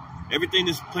 Everything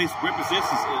this place represents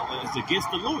is against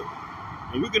the Lord.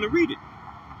 And we're going to read it.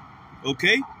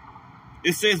 Okay?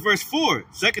 It says, verse 4,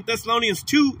 2 Thessalonians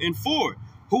 2 and 4,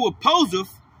 who opposeth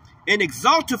and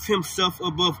exalteth himself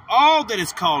above all that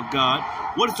is called God.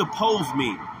 What does oppose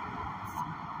mean?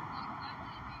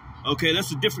 Okay, that's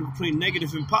the difference between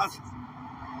negative and positive.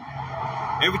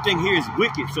 Everything here is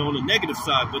wicked, so on the negative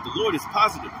side, but the Lord is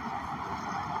positive.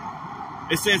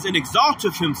 It says, and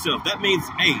exalteth himself. That means,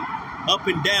 hey, up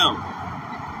and down.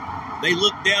 They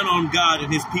look down on God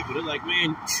and his people. They're like,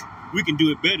 man, we can do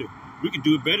it better. We can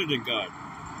do it better than God.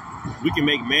 We can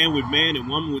make man with man and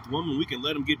woman with woman. We can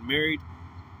let them get married.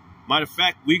 Matter of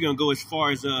fact, we're going to go as far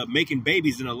as making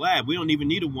babies in a lab. We don't even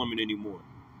need a woman anymore.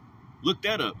 Look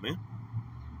that up, man.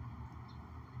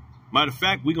 Matter of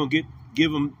fact, we're going to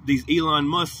give them these Elon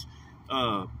Musk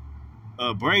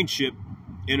brain chip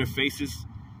interfaces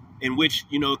in which,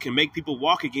 you know, can make people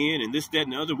walk again and this, that,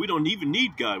 and the other. We don't even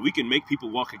need God. We can make people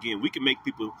walk again. We can make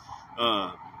people,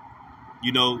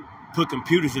 you know, put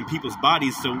computers in people's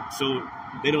bodies so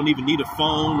they don't even need a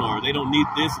phone, or they don't need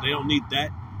this, they don't need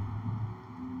that.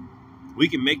 We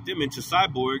can make them into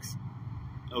cyborgs,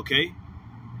 okay?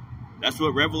 That's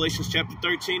what Revelations chapter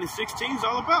 13 and 16 is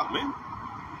all about, man.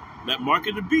 That mark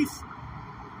of the beast.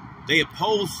 They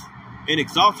oppose and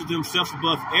exalted themselves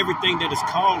above everything that is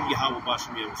called Yahweh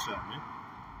Bashem Yahushua, man.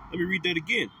 Let me read that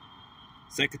again.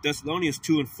 2 Thessalonians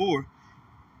 2 and 4.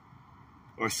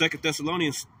 Or 2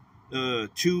 Thessalonians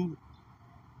 2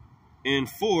 and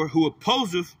 4. Who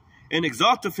opposeth and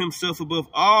exalteth himself above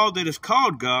all that is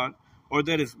called God, or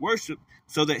that is worshipped,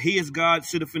 so that he is God,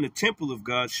 sitteth in the temple of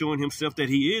God, showing himself that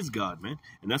he is God, man.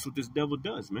 And that's what this devil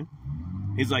does, man.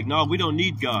 He's like, no, we don't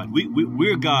need God.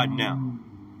 We're God now.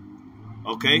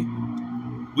 Okay?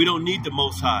 We don't need the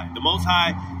Most High. The Most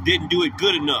High didn't do it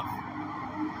good enough.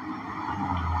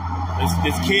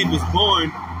 This kid was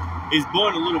born. He's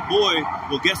born a little boy.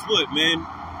 Well, guess what, man?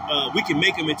 We can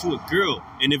make him into a girl.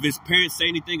 And if his parents say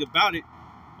anything about it,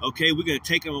 okay, we're going to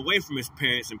take him away from his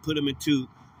parents and put him into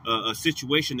a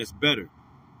situation that's better.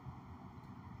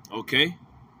 Okay?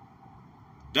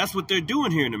 That's what they're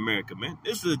doing here in America, man.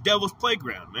 This is the devil's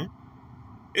playground, man.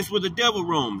 It's where the devil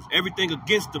roams. Everything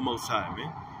against the Most High,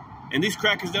 man. And these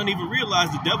crackers don't even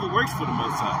realize the devil works for the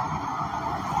Most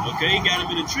High. Okay? He got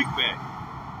him in a trick bag.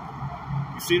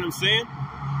 You see what I'm saying?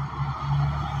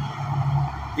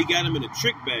 He got him in a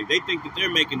trick bag. They think that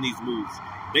they're making these moves.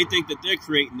 They think that they're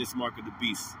creating this mark of the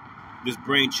beast, this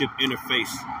brain chip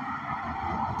interface.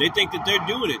 They think that they're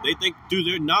doing it. They think through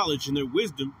their knowledge and their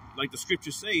wisdom, like the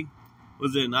scriptures say,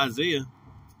 was it in Isaiah?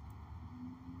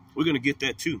 We're going to get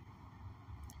that too.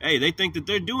 Hey, they think that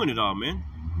they're doing it all, man.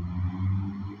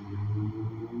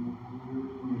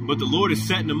 But the Lord is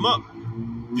setting them up.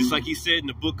 Just like he said in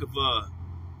the book of,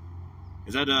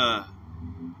 is that,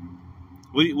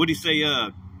 what did he say?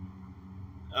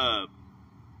 I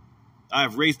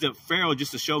have raised up Pharaoh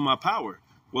just to show my power.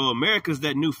 Well, America's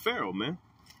that new Pharaoh, man.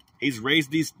 He's raised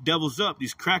these devils up,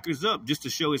 these crackers up, just to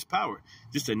show his power,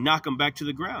 just to knock them back to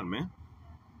the ground, man.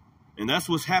 And that's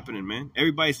what's happening, man.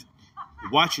 Everybody's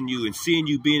watching you and seeing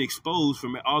you being exposed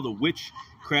from all the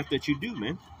witchcraft that you do,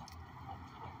 man.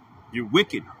 You're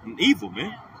wicked and evil,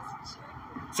 man.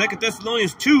 2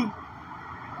 Thessalonians 2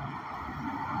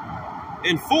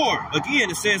 and 4,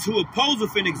 again, it says, who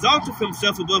opposeth and exalteth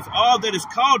himself above all that is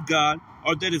called God,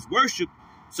 or that is worshipped,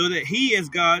 so that he as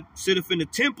God sitteth in the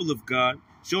temple of God,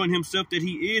 showing himself that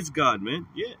he is God, man.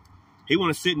 Yeah. He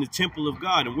want to sit in the temple of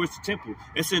God. And where's the temple?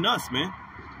 It's in us, man.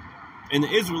 And the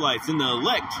Israelites and the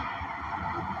elect.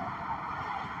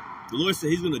 The Lord said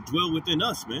he's going to dwell within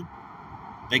us, man.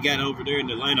 They got over there in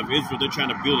the land of Israel. They're trying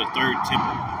to build a third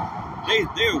temple.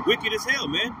 They're wicked as hell,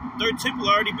 man. Third temple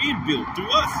already being built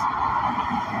through us.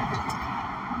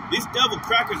 These devil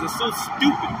crackers are so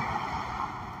stupid.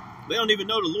 They don't even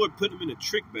know the Lord put them in a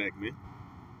trick bag, man.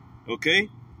 Okay?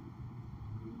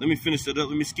 Let me finish that up.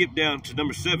 Let me skip down to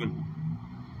number 7.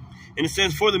 And it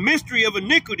says, for the mystery of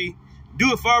iniquity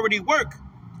doeth already work.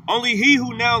 Only he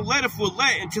who now letteth will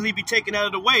let until he be taken out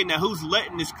of the way. Now, who's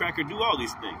letting this cracker do all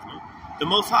these things, man? The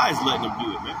Most High is letting him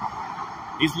do it, man.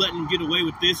 He's letting him get away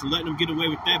with this and letting him get away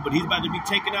with that, but he's about to be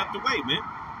taken out of the way, man.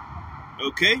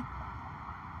 Okay?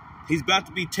 He's about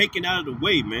to be taken out of the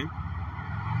way, man.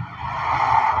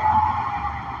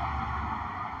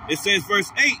 It says, verse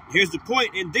 8, here's the point,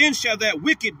 and then shall that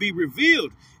wicked be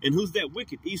revealed. And who's that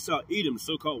wicked? Esau, Edom,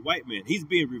 so-called white man. He's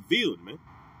being revealed, man.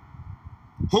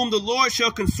 Whom the Lord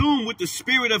shall consume with the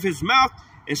spirit of his mouth,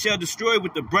 and shall destroy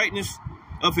with the brightness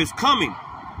of his coming.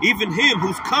 Even him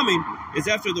whose coming is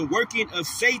after the working of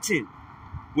Satan,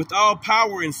 with all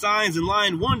power and signs and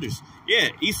lying wonders. Yeah,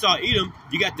 Esau, Edom,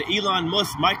 you got the Elon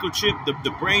Musk microchip,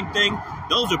 the brain thing.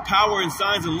 Those are power and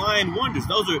signs and lying wonders.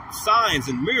 Those are signs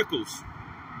and miracles.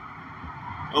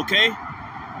 Okay?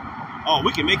 Oh,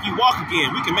 we can make you walk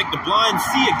again. We can make the blind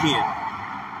see again.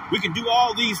 We can do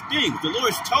all these things. The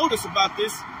Lord's told us about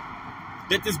this,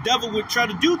 that this devil would try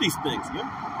to do these things, man.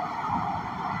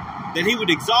 That he would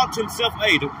exalt himself.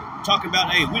 Hey, talking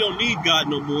about, hey, we don't need God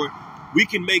no more. We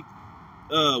can make,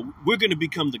 we're going to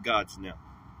become the gods now.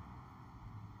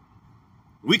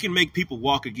 We can make people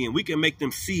walk again. We can make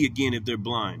them see again if they're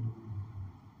blind.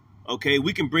 Okay,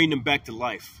 we can bring them back to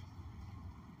life.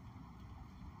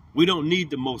 We don't need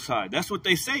the Most High. That's what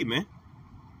they say, man.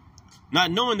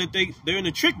 Not knowing that they're in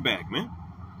a trick bag, man.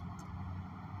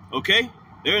 Okay?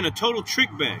 They're in a total trick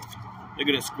bag. Look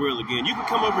at that squirrel again. You can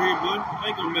come over here, bud. I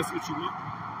ain't gonna mess with you, man.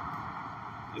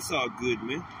 It's all good,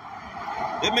 man.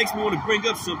 That makes me want to bring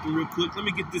up something real quick. Let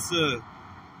me get this,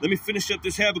 let me finish up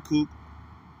this Habakkuk.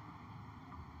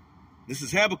 This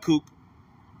is Habakkuk.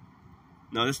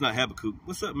 No, that's not Habakkuk.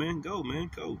 What's up, man? Go, man.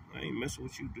 Go. I ain't messing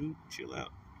with you, dude. Chill out.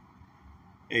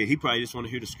 Hey, he probably just want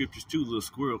to hear the scriptures too. Little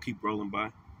squirrel keep rolling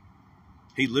by.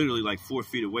 He literally like 4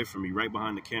 feet away from me, right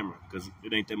behind the camera, because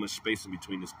it ain't that much space in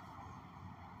between us.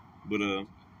 But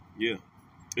yeah.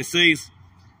 It says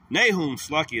Nahum,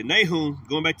 Slakia. Nahum,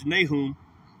 going back to Nahum,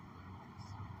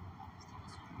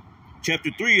 chapter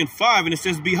 3 and 5, and it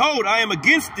says, behold, I am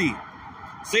against thee,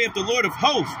 saith the Lord of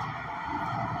hosts.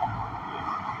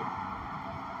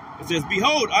 It says,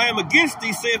 behold, I am against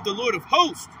thee, saith the Lord of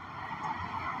hosts.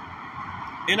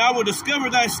 And I will discover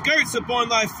thy skirts upon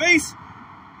thy face,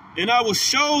 and I will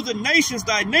show the nations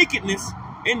thy nakedness,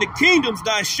 and the kingdoms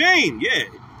thy shame. Yeah.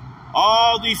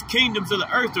 All these kingdoms of the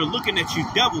earth are looking at you,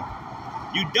 devil.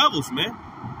 You devils, man.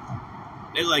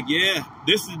 They're like, yeah,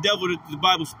 this is the devil that the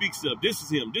Bible speaks of. This is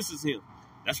him. This is him.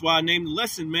 That's why I named the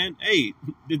lesson, man. Hey,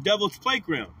 the devil's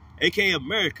playground, aka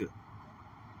America.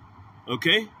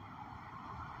 Okay?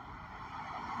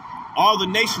 All the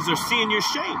nations are seeing your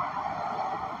shame.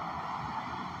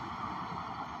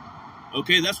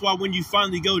 Okay, that's why when you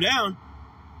finally go down,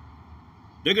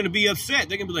 they're going to be upset.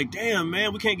 They're going to be like, damn,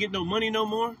 man, we can't get no money no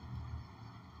more.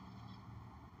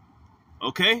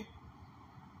 Okay?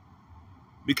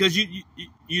 Because,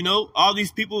 you know, all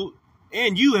these people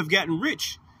and you have gotten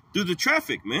rich through the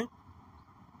traffic, man.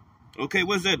 Okay,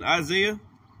 what's that, Isaiah?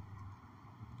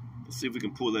 Let's see if we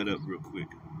can pull that up real quick.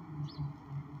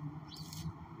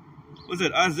 What's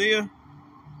that, Isaiah?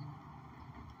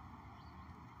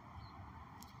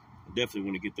 Definitely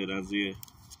want to get that Isaiah.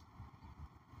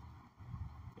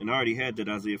 And I already had that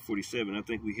Isaiah 47. I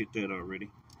think we hit that already.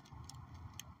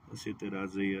 Let's hit that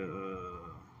Isaiah.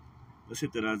 Let's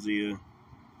hit that Isaiah.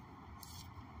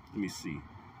 Let me see.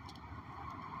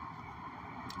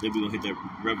 Then we're going to hit that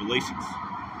Revelations.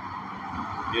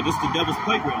 Yeah, this is the devil's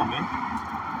playground, man.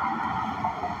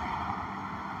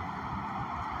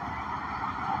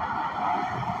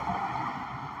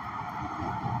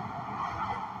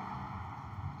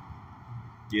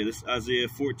 Yeah, this is Isaiah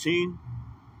 14.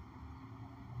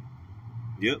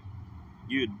 Yep.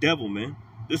 You're a devil, man.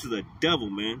 This is a devil,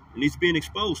 man. And he's being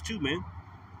exposed too, man.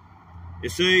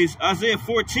 It says, Isaiah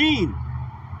 14.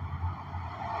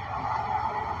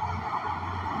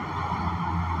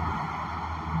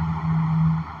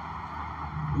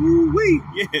 Ooh-wee.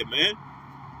 Yeah, man.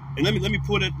 And let me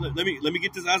pull that. Let me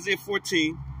get this Isaiah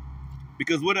 14,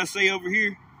 because what I say over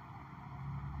here,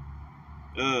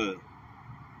 yeah,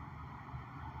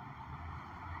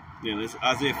 this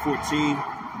Isaiah 14,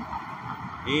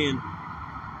 and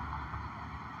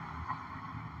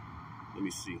let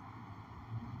me see.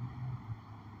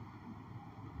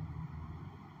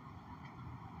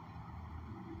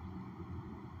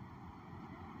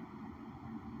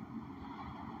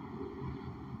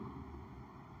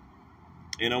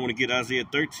 And I want to get Isaiah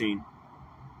 13.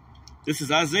 This is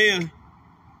Isaiah.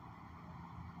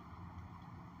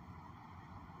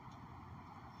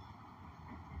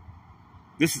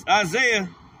 This is Isaiah.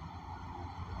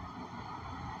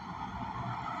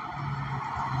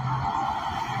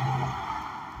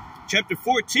 Chapter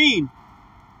 14.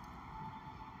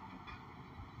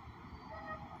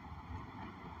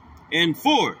 And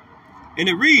 4. And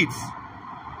it reads,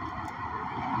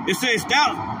 it says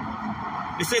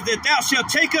that thou shalt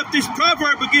take up this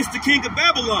proverb against the king of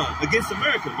Babylon, against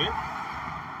America, man,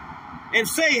 and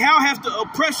say, how hath the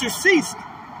oppressor ceased?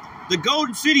 The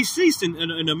golden city ceased,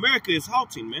 and America is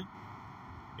halting, man.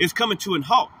 It's coming to an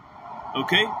halt,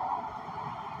 okay?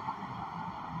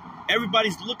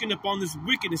 Everybody's looking up on this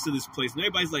wickedness of this place, and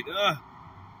everybody's like,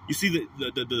 you see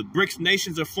the BRICS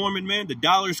nations are forming, man. The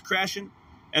dollar is crashing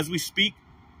as we speak.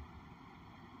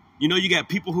 You know, you got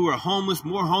people who are homeless.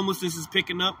 More homelessness is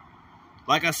picking up.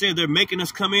 Like I said, they're making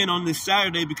us come in on this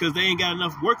Saturday because they ain't got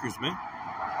enough workers, man.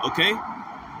 Okay?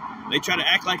 They try to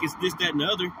act like it's this, that, and the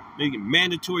other. They get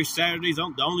mandatory Saturdays.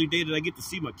 The only day that I get to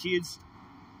see my kids.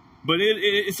 But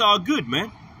it's all good,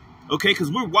 man. Okay?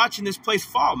 Because we're watching this place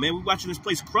fall, man. We're watching this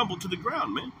place crumble to the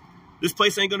ground, man. This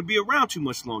place ain't going to be around too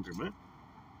much longer, man.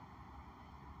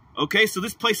 Okay? So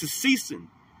this place is ceasing.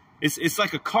 It's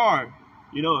like a car.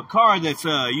 You know, a car that's,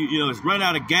 you know, it's run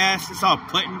out of gas. It's all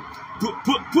putting. Put.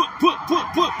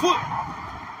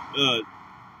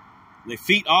 Their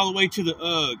feet all the way to the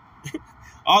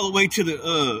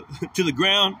to the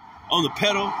ground on the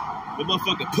pedal. The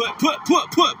motherfucker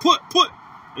put.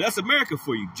 And that's America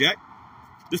for you, Jack.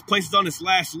 This place is on its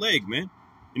last leg, man.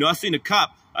 You know, I seen a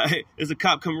cop. There's a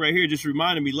cop coming right here. Just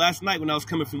reminded me last night when I was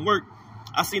coming from work.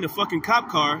 I seen a fucking cop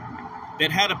car that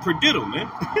had a prediddle,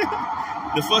 man.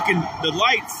 the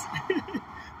lights,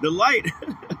 the light.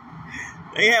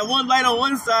 They had one light on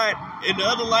one side and the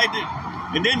other light,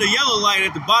 and then the yellow light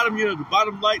at the bottom. You know, the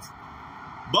bottom lights,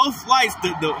 both lights,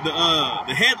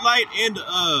 the headlight and the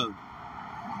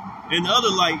other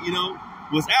light, you know,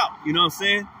 was out. You know what I'm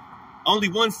saying? Only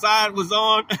one side was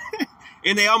on,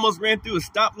 and they almost ran through a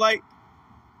stoplight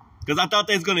because I thought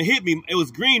they was gonna hit me. It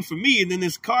was green for me, and then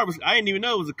this car was. I didn't even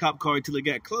know it was a cop car until it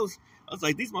got close. I was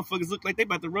like, these motherfuckers look like they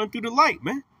about to run through the light,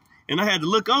 man. And I had to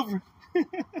look over.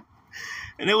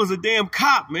 And it was a damn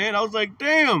cop, man. I was like,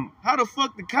 damn, how the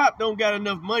fuck the cop don't got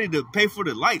enough money to pay for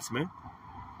the lights, man?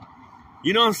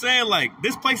 You know what I'm saying? Like,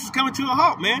 this place is coming to a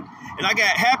halt, man. And I got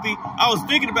happy. I was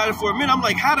thinking about it for a minute. I'm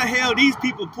like, how the hell these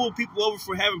people pull people over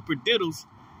for having prediddles,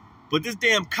 but this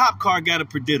damn cop car got a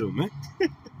prediddle, man?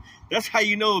 That's how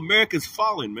you know America's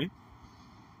falling, man.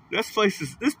 This place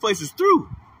is through.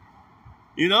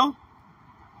 You know?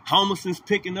 Homelessness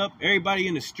picking up. Everybody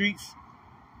in the streets.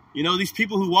 You know, these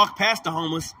people who walk past the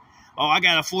homeless, oh, I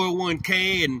got a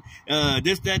 401k and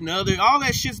this, that, and the other. All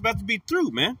that shit's about to be through,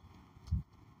 man.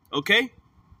 Okay?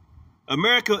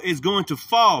 America is going to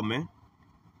fall, man.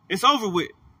 It's over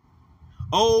with.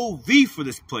 OV for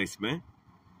this place, man.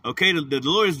 Okay? The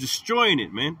Lord is destroying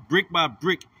it, man. Brick by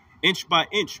brick, inch by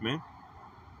inch, man.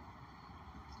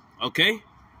 Okay?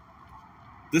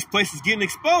 This place is getting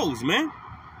exposed, man.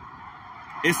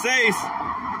 It says,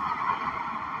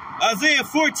 Isaiah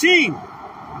 14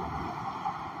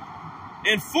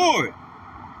 and 4.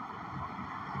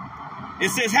 It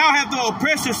says, how have the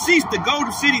oppressor ceased, the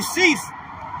golden city ceased?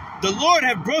 The Lord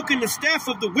hath broken the staff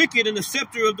of the wicked and the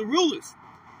scepter of the rulers.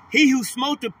 He who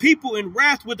smote the people in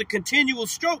wrath with a continual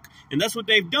stroke. And that's what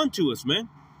they've done to us, man.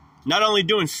 Not only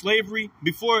during slavery,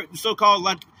 before so-called,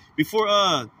 like, before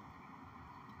us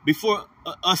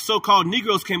so-called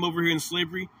Negroes came over here in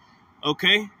slavery,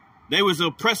 okay? They was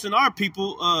oppressing our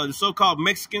people, the so-called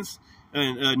Mexicans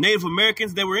and Native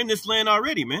Americans. They were in this land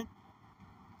already, man.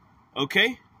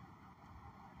 Okay?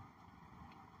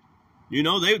 You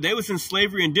know, they was in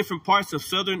slavery in different parts of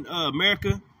Southern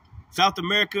America, South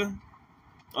America.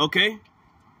 Okay?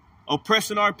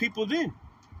 oppressing our people then.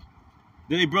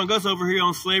 Then they brung us over here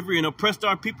on slavery and oppressed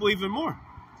our people even more.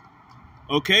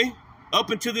 Okay? Up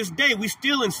until this day, we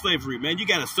still in slavery, man. You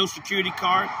got a Social Security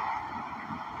card.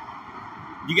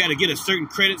 You got to get a certain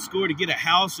credit score to get a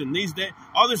house and that.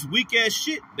 All this weak ass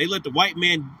shit. They let the white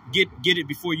man get it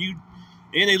before you.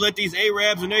 And they let these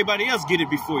Arabs and everybody else get it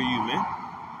before you, man.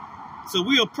 So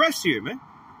we oppressed here, man.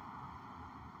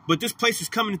 But this place is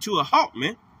coming to a halt,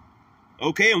 man.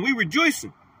 Okay, and we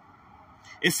rejoicing.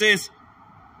 It says,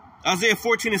 Isaiah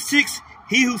 14:6,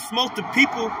 he who smote the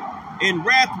people in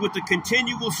wrath with a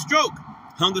continual stroke,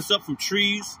 hung us up from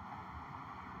trees.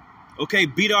 Okay,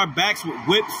 beat our backs with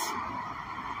whips.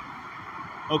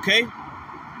 Okay,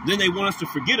 then they want us to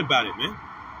forget about it, man.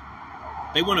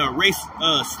 They want to erase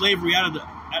slavery out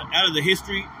of the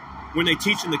history when they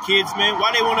teaching the kids, man.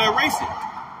 Why they want to erase it?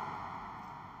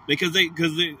 Because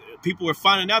people are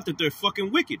finding out that they're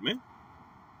fucking wicked, man.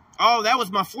 Oh, that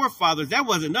was my forefathers. That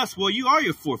wasn't us. Well, you are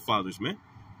your forefathers, man.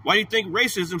 Why do you think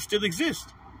racism still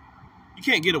exists? You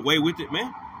can't get away with it,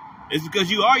 man. It's because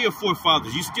you are your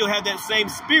forefathers. You still have that same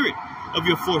spirit of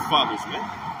your forefathers, man.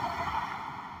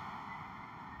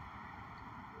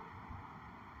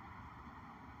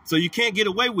 So you can't get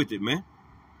away with it, man.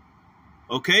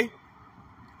 Okay?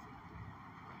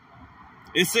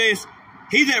 It says,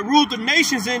 he that ruled the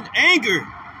nations in anger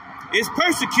is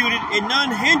persecuted and none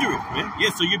hindereth, man. Yeah,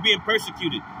 so you're being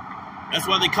persecuted. That's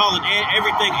why they call it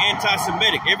everything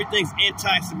anti-Semitic. Everything's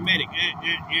anti-Semitic.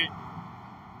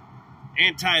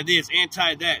 Anti-this,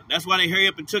 anti-that. That's why they hurry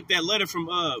up and took that letter from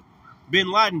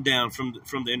Bin Laden down from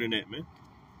the internet, man.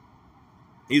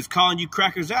 He's calling you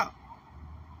crackers out.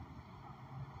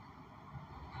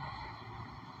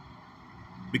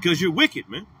 Because you're wicked,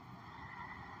 man.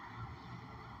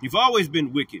 You've always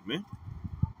been wicked, man.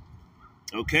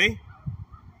 Okay?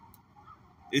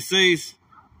 It says,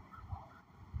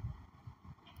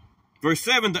 verse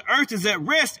 7, the earth is at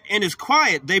rest and is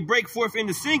quiet. They break forth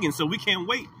into singing. So we can't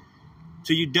wait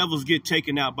till you devils get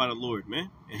taken out by the Lord, man.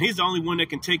 And he's the only one that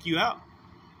can take you out.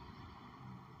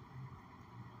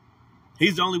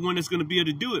 He's the only one that's going to be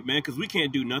able to do it, man, because we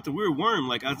can't do nothing. We're a worm,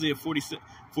 like Isaiah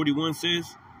 41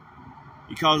 says.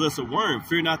 He calls us a worm.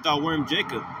 Fear not thou worm,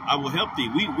 Jacob. I will help thee.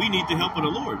 We need the help of the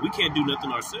Lord. We can't do nothing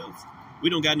ourselves. We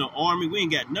don't got no army. We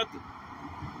ain't got nothing.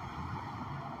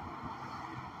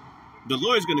 The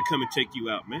Lord's going to come and take you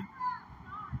out, man.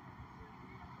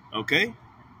 Okay?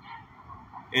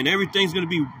 And everything's going to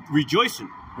be rejoicing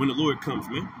when the Lord comes,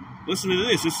 man. Listen to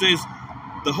this. It says,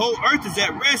 the whole earth is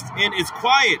at rest and is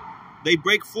quiet. They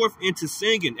break forth into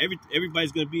singing.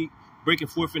 Everybody's going to be breaking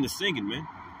forth into singing, man.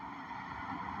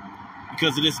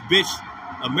 Because of this bitch,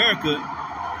 America,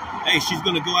 hey, she's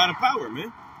going to go out of power,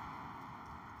 man.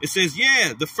 It says,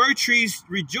 yeah, the fir trees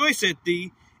rejoice at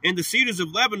thee, and the cedars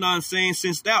of Lebanon, saying,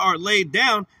 since thou art laid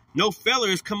down, no feller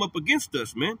has come up against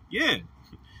us, man. Yeah,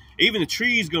 even the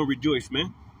trees going to rejoice,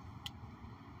 man.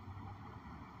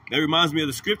 That reminds me of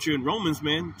the scripture in Romans,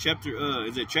 man.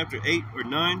 Is it chapter 8 or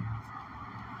 9?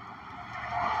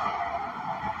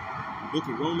 Book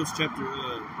of Romans, chapter,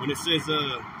 when it says,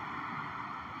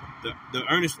 the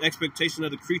earnest expectation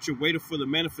of the creature waited for the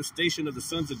manifestation of the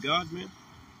sons of God, man.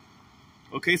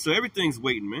 Okay, so everything's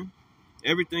waiting, man.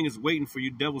 Everything is waiting for you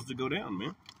devils to go down,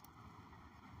 man.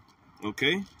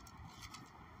 Okay.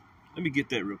 Let me get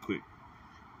that real quick.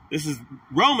 This is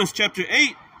Romans chapter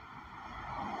 8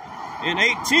 and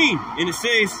 18. And it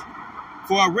says,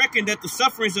 for I reckon that the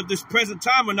sufferings of this present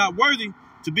time are not worthy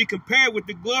to be compared with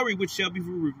the glory which shall be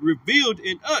revealed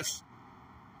in us.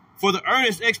 For the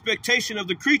earnest expectation of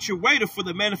the creature waiteth for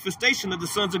the manifestation of the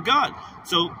sons of God.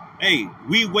 So, hey,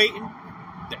 we waiting.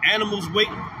 The animals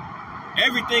waiting.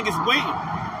 Everything is waiting.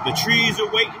 The trees are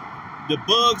waiting. The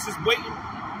bugs is waiting.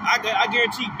 I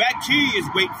guarantee bacteria is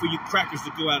waiting for you crackers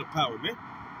to go out of power, man.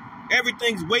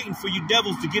 Everything's waiting for you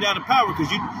devils to get out of power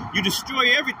because you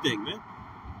destroy everything, man.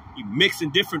 You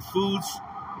mixing different foods,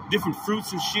 different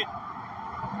fruits and shit.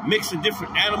 Mixing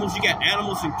different animals. You got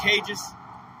animals in cages.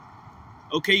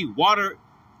 Okay, water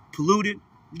polluted.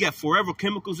 You got forever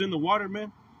chemicals in the water,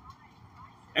 man.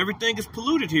 Everything is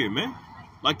polluted here, man.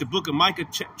 Like the book of Micah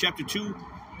chapter 2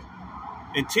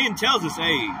 and 10 tells us,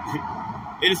 hey,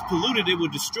 it is polluted. It will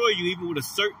destroy you even with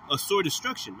a sore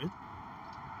destruction, man.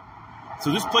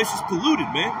 So this place is polluted,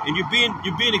 man. And you're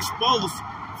being exposed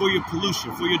for your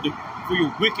pollution, for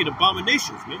your wicked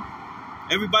abominations, man.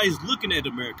 Everybody's looking at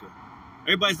America.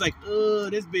 Everybody's like,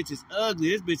 oh, this bitch is ugly.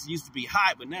 This bitch used to be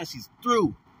hot, but now she's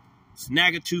through.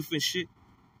 Snagger-tooth and shit.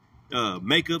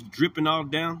 Makeup dripping all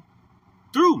down.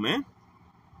 Through, man.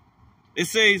 It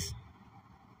says,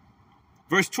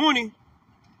 verse 20,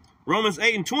 Romans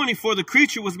 8:20, for the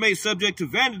creature was made subject to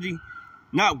vanity,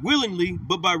 not willingly,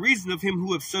 but by reason of him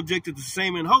who have subjected the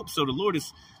same in hope. So the Lord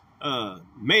has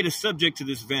made us subject to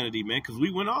this vanity, man, because we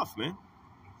went off, man.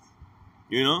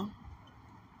 You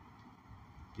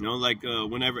know, like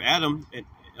whenever Adam,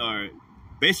 or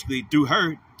basically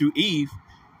through Eve,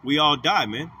 we all die,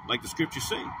 man, like the scriptures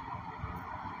say.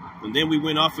 And then we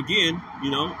went off again, you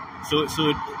know, so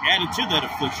it added to that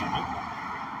affliction, man.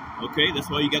 Okay, that's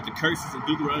why you got the curses in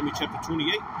Deuteronomy chapter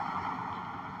 28.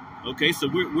 Okay, so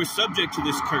we're subject to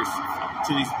this curse,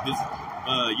 to this,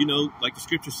 you know, like the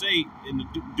scriptures say in the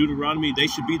Deuteronomy, they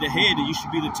should be the head and you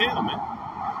should be the tail, man.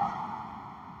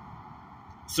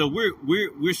 So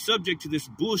we're subject to this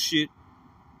bullshit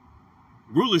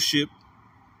rulership,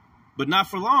 but not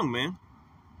for long, man.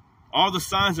 All the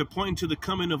signs are pointing to the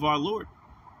coming of our Lord.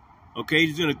 Okay,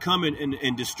 he's going to come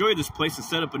and destroy this place and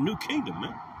set up a new kingdom,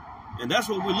 man. And that's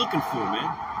what we're looking for,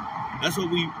 man. That's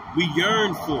what we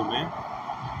yearn for, man.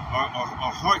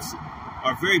 Our hearts,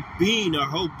 our very being, our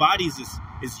whole bodies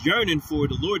is yearning for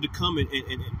the Lord to come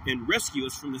and rescue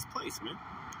us from this place, man.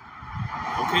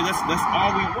 Okay, that's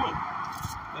all we want.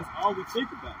 That's all we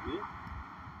think about, man.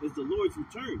 Is the Lord's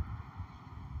return.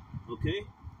 Okay?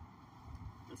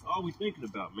 That's all we're thinking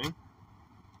about, man.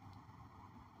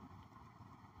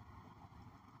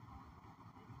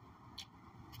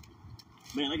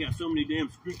 Man, I got so many damn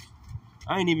scripts.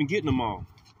 I ain't even getting them all.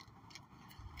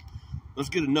 Let's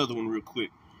get another one real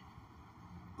quick.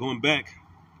 Going back.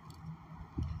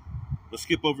 Let's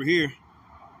skip over here.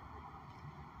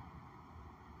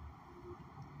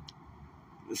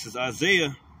 This is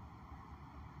Isaiah.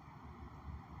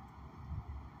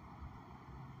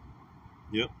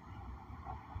 Yep.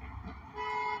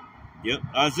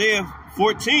 Isaiah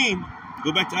 14.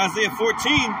 Go back to Isaiah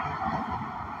 14.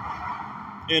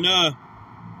 And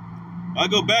I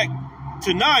go back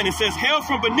to 9. It says, hell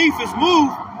from beneath is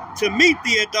moved to meet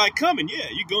thee at thy coming. Yeah,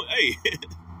 you go, hey,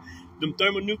 them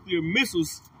thermonuclear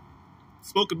missiles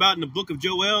spoke about in the book of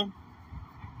Joel,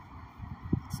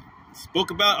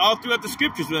 spoke about all throughout the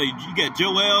scriptures. You got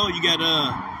Joel, you got,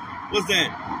 what's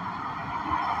that?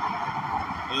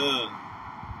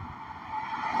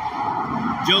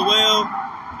 Joel,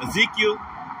 Ezekiel,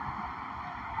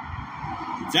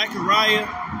 Zechariah.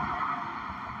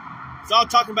 It's all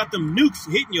talking about them nukes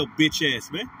hitting your bitch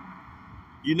ass, man.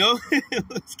 You know?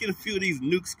 Let's get a few of these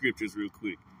nuke scriptures real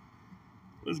quick.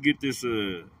 Let's get this,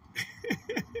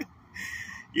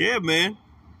 yeah, man.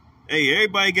 Hey,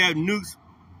 everybody got nukes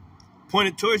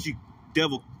pointed towards you,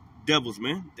 devils,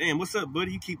 man. Damn, what's up,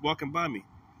 buddy? You keep walking by me.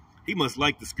 He must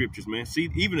like the scriptures, man. See,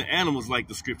 even the animals like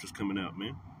the scriptures coming out,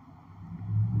 man.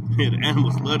 Yeah, the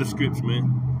animals love the scripts,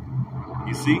 man.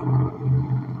 You see?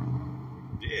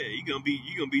 Yeah, you're gonna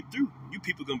be through. You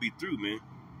people gonna be through, man.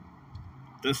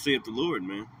 Thus saith the Lord,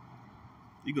 man.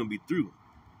 You're gonna be through.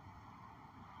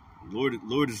 Lord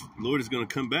is gonna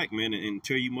come back, man, and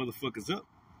tear you motherfuckers up.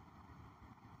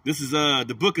 This is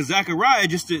the book of Zechariah,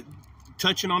 just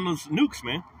touching on those nukes,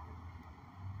 man.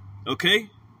 Okay?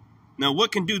 Now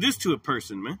what can do this to a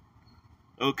person, man?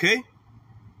 Okay?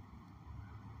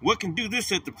 What can do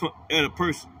this at a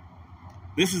person?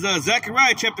 This is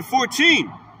Zechariah chapter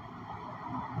 14.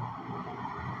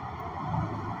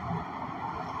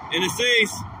 And it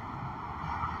says,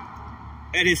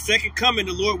 at his second coming,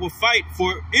 the Lord will fight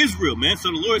for Israel, man.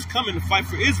 So the Lord is coming to fight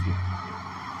for Israel.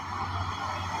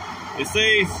 It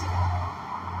says,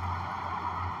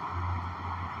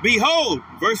 behold,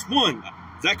 verse 1,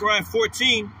 Zechariah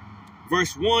 14,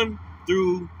 verse 1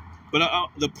 through, but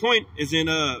the point is in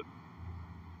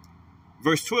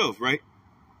verse 12, right?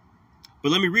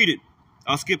 But let me read it.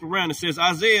 I'll skip around. It says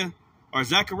Isaiah, or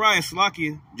Zechariah,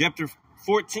 Salakia, chapter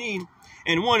 14,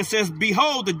 and 1, it says,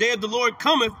 behold, the day of the Lord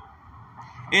cometh,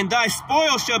 and thy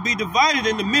spoil shall be divided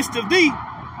in the midst of thee.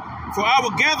 For I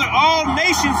will gather all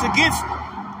nations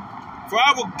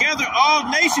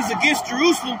against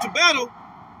Jerusalem to battle,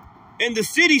 and the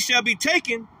city shall be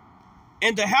taken,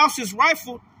 and the houses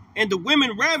rifled, and the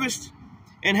women ravished,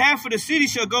 and half of the city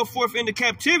shall go forth into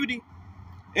captivity,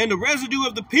 and the residue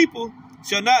of the people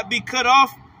shall not be cut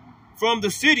off from the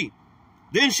city.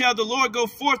 Then shall the Lord go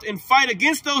forth and fight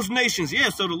against those nations. Yeah,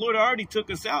 so the Lord already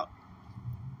took us out.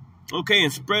 Okay,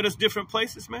 and spread us different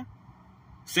places, man.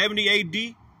 70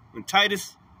 AD, when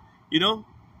Titus, you know.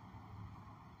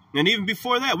 And even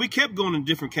before that, we kept going in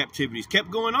different captivities, kept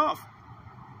going off.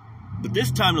 But this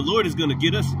time the Lord is going to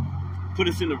get us, put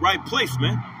us in the right place,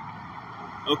 man.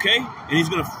 Okay? And he's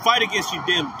going to fight against you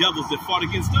damn devils that fought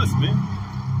against us, man.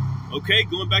 Okay?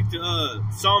 Going back to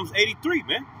Psalms 83,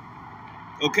 man.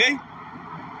 Okay?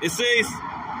 It says,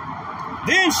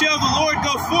 then shall the Lord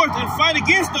go forth and fight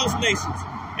against those nations,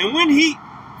 And when he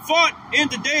fought in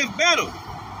the day of battle,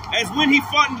 as when he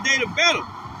fought in the day of battle.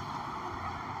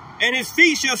 And his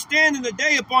feet shall stand in the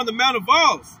day upon the Mount of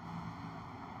Olives,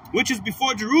 which is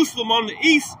before Jerusalem on the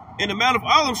east, and the Mount of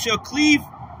Olives shall cleave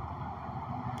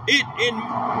it in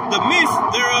the midst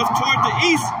thereof toward the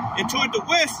east and toward the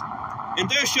west, and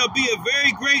there shall be a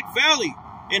very great valley,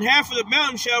 and half of the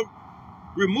mountain shall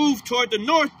remove toward the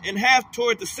north, and half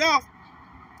toward the south.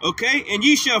 Okay, and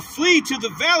ye shall flee to the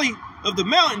valley of the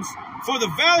mountains, for the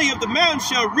valley of the mountains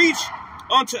shall reach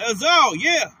unto Azal.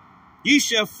 Yeah, ye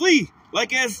shall flee,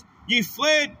 like as ye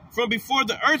fled from before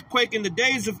the earthquake in the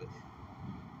days of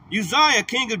Uzziah,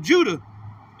 king of Judah.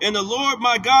 And the Lord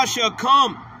my God shall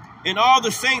come, and all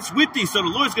the saints with thee. So the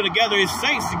Lord's going to gather his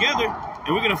saints together,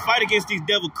 and we're going to fight against these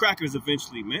devil crackers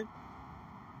eventually, man.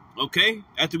 Okay?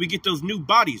 After we get those new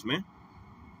bodies, man.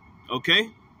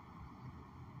 Okay?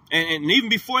 And even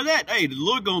before that, hey, the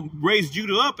Lord going to raise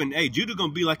Judah up, and hey, Judah going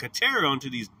to be like a terror unto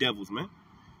these devils, man.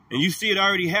 And you see it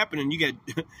already happening.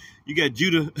 You got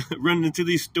Judah running into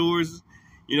these stores.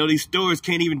 You know, these stores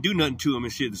can't even do nothing to them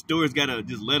and shit. The stores got to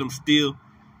just let them steal.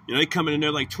 You know, they coming in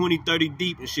there like 20, 30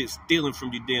 deep and shit, stealing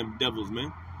from you damn devils,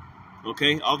 man.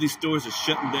 Okay? All these stores are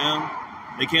shutting down.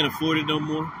 They can't afford it no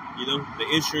more. You know, the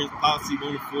insurance policy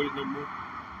won't afford it no more.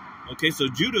 Okay, so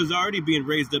Judah is already being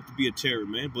raised up to be a terror,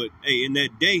 man. But, hey, in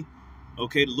that day,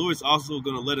 okay, the Lord's also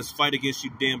going to let us fight against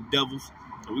you damn devils.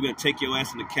 And we're going to take your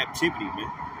ass into captivity,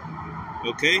 man.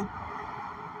 Okay?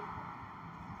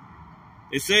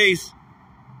 It says,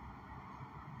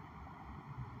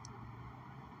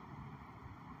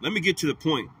 let me get to the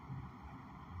point.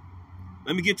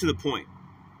 Let me get to the point.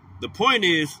 The point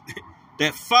is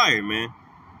that fire, man.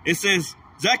 It says,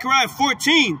 Zechariah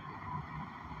 14.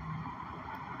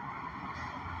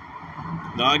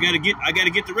 No, I gotta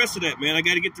get the rest of that, man. I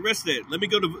gotta get the rest of that. Let me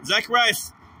go to Zechariah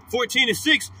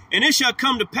 14:6. And it shall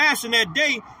come to pass in that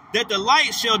day that the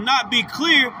light shall not be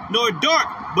clear nor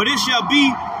dark, but it shall be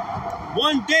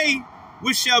one day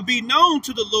which shall be known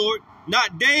to the Lord,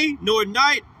 not day nor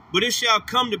night, but it shall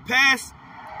come to pass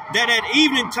that at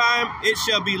evening time it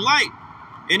shall be light.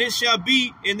 And it shall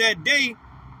be in that day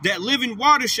that living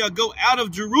water shall go out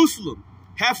of Jerusalem,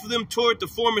 half of them toward the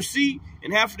former sea,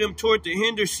 and half of them toward the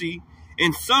hinder sea.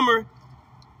 In summer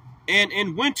and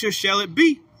in winter shall it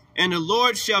be. And the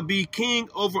Lord shall be king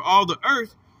over all the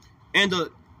earth. And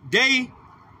the day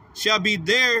shall be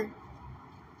there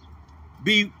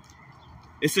be,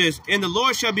 it says, and the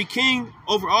Lord shall be king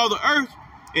over all the earth.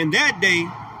 And that day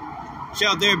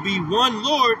shall there be one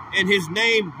Lord, and his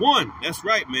name one. That's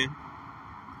right, man.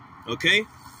 Okay?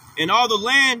 And all the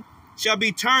land shall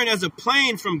be turned as a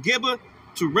plain from Gibeah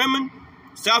to Rimmon,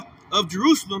 south of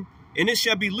Jerusalem, and it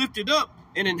shall be lifted up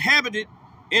and inhabited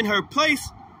in her place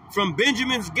from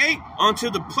Benjamin's gate unto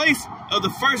the place of the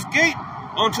first gate,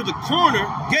 unto the corner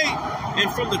gate, and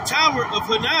from the tower of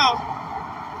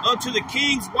Hanal unto the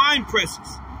king's wine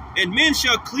presses. And men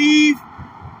shall cleave,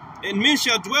 and men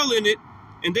shall dwell in it,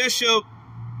 and there shall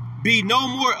be no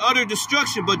more utter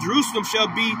destruction, but Jerusalem shall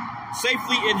be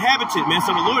safely inhabited, man.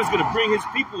 So the Lord is going to bring his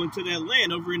people into that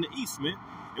land over in the east, man.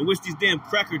 In which these damn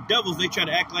cracker devils, they try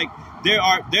to act like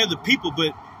they're the people,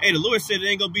 but hey, the Lord said it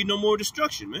ain't gonna be no more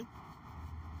destruction, man.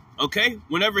 Okay?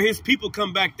 Whenever his people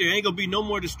come back there, ain't gonna be no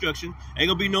more destruction, ain't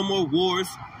gonna be no more wars,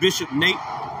 Bishop Nate,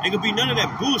 ain't gonna be none of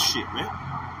that bullshit, man.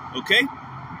 Okay?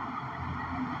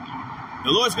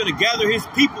 The Lord's gonna gather his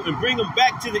people and bring them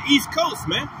back to the East Coast,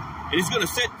 man. And he's gonna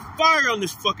set fire on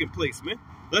this fucking place, man.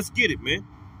 Let's get it, man.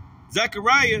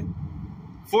 Zechariah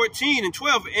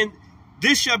 14:12, and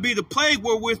this shall be the plague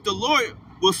wherewith the Lord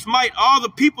will smite all the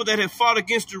people that have fought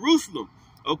against Jerusalem.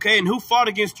 Okay, and who fought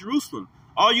against Jerusalem?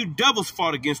 All you devils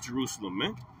fought against Jerusalem,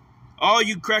 man. All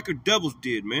you cracker devils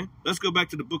did, man. Let's go back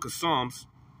to the book of Psalms.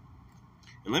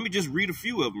 And let me just read a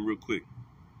few of them real quick.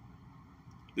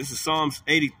 This is Psalms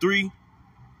 83.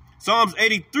 Psalms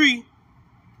 83.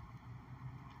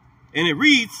 And it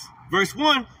reads, verse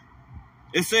 1.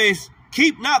 It says,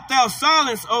 keep not thou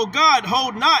silence, O God,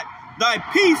 hold not thy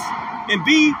peace, and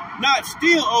be not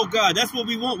still, O God. That's what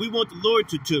we want. We want the Lord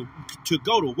to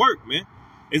go to work, man.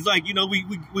 It's like, you know,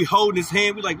 we holding his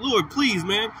hand. We like, Lord, please,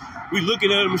 man. We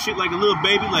looking at him and shit like a little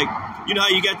baby. Like, you know how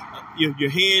you got your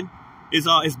hand is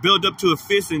it's built up to a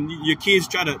fist, and your kids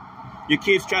try to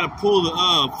pull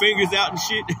the fingers out and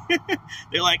shit.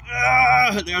 They're like,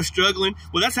 they're struggling.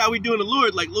 Well, that's how we doing the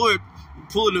Lord. Like, Lord,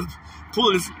 pulling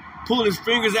his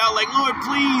fingers out. Like, Lord,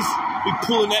 please. We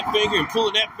pulling that finger and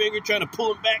pulling that finger, trying to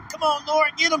pull him back. Come on, Lord,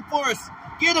 get him for us.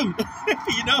 Get him.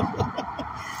 You know?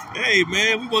 Hey,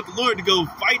 man, we want the Lord to go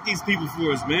fight these people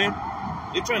for us, man.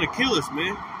 They're trying to kill us,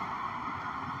 man.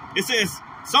 It says,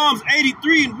 Psalms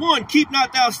 83:1, keep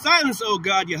not thou silence, O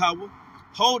God, Yahweh.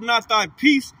 Hold not thy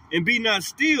peace, and be not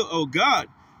still, O God.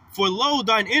 For lo,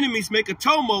 thine enemies make a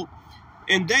tumult,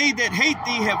 and they that hate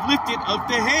thee have lifted up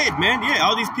the head, man. Yeah,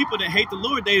 all these people that hate the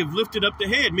Lord, they have lifted up the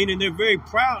head, meaning they're very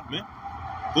proud, man.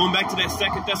 Going back to that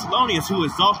 2 Thessalonians, who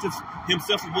exalted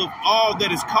himself above all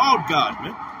that is called God,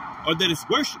 man, or that is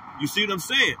worship. You see what I'm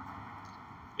saying?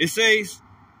 It says,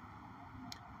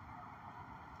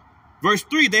 verse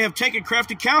 3, they have taken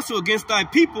crafty counsel against thy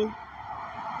people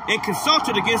and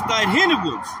consulted against thine hindered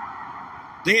ones.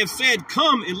 They have said,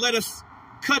 come and let us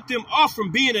cut them off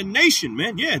from being a nation,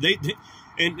 man. Yeah,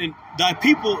 and thy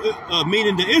people,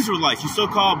 meaning the Israelites, you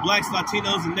so-called blacks,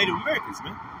 Latinos, and Native Americans,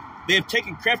 man. They have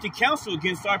taken crafty counsel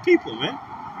against our people, man.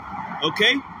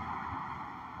 Okay?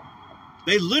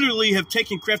 They literally have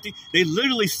taken crafty, they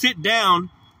literally sit down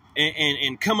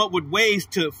and come up with ways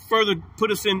to further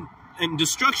put us in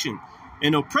destruction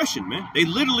and oppression, man. They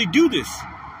literally do this.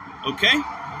 Okay?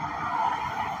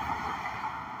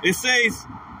 It says,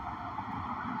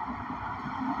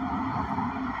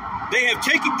 they have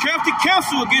taken crafty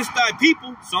counsel against thy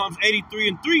people, Psalms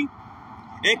 83:3,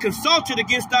 and consulted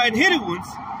against thine hidden ones.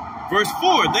 Verse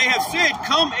 4, they have said,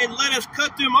 come and let us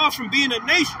cut them off from being a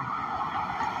nation,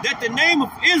 that the name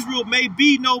of Israel may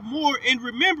be no more in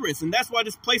remembrance. And that's why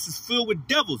this place is filled with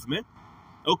devils, man.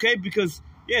 Okay, because,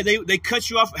 yeah, they cut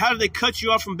you off. How do they cut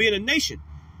you off from being a nation?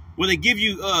 Well, they give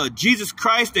you Jesus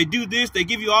Christ, they do this, they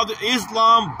give you all the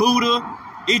Islam, Buddha,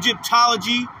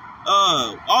 Egyptology,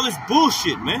 all this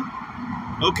bullshit, man.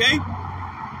 Okay?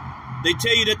 They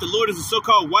tell you that the Lord is a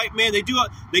so-called white man.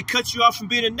 They cut you off from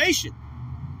being a nation.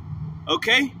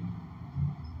 Okay?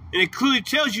 And it clearly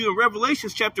tells you in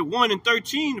Revelations chapter 1 and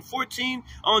 13 and 14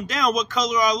 on down what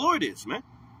color our Lord is, man.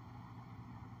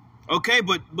 Okay,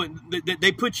 but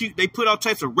they put all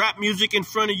types of rap music in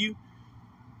front of you.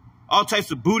 All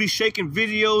types of booty shaking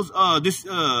videos, this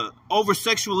over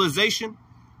sexualization.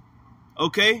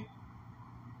 Okay?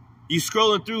 You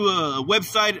scrolling through a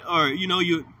website, or you know,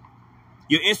 your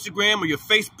Instagram or your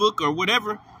Facebook or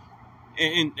whatever,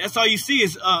 and that's all you see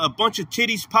is a bunch of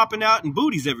titties popping out and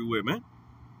booties everywhere, man.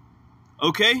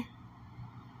 Okay?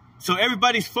 So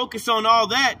everybody's focused on all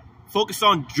that, focused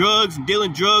on drugs and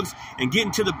dealing drugs and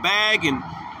getting to the bag and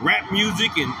rap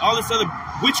music and all this other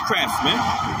witchcrafts,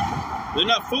 man. They're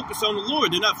not focused on the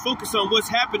Lord. They're not focused on what's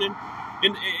happening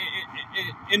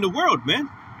in the world, man.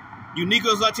 You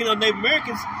Negroes, Latinos, Native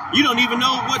Americans, you don't even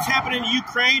know what's happening in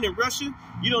Ukraine and Russia.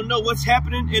 You don't know what's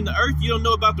happening in the earth. You don't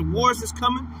know about the wars that's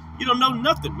coming. You don't know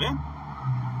nothing, man.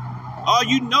 All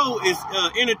you know is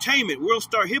entertainment, world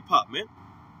star hip hop, man.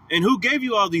 And who gave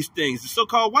you all these things? The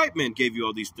so-called white man gave you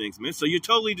all these things, man. So you're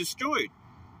totally destroyed.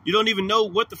 You don't even know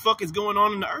what the fuck is going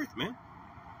on in the earth, man.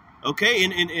 Okay,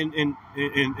 and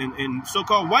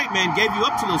so-called white man gave you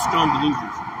up to those strong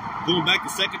delusions. Going back to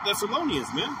 2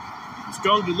 Thessalonians, man.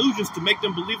 Strong delusions to make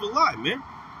them believe a lie, man.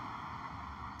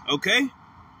 Okay?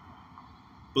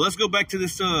 But let's go back to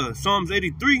this Psalms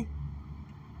 83.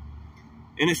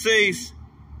 And it says,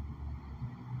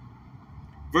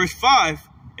 verse 5,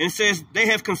 and it says, they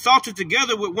have consulted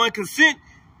together with one consent.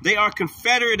 They are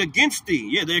confederate against thee.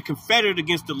 Yeah, they're confederate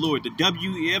against the Lord. The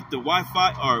WEF, the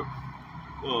Wi-Fi, or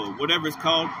whatever it's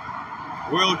called,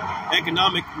 World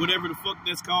Economic, whatever the fuck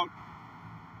that's called.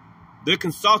 They're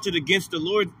consulted against the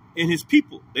Lord and his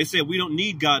people. They said, we don't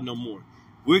need God no more.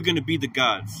 We're going to be the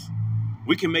gods.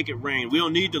 We can make it rain. We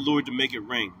don't need the Lord to make it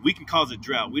rain. We can cause a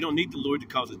drought. We don't need the Lord to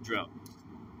cause a drought.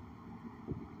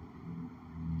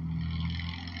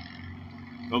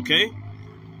 Okay?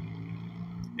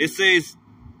 It says,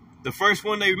 the first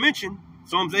one they mentioned,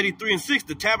 Psalms 83:6,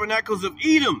 the tabernacles of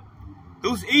Edom.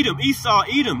 Who's Edom? Esau,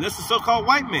 Edom. That's the so-called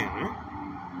white man, man.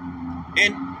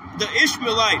 And the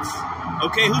Ishmaelites.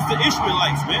 Okay, who's the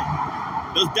Ishmaelites, man?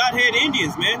 Those dot-head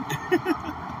Indians, man.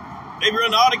 They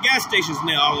run all the gas stations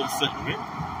now all of a sudden, man.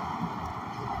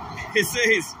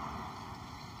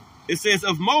 It says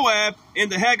of Moab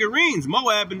and the Hagarenes.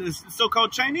 Moab and the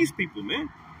so-called Chinese people, man.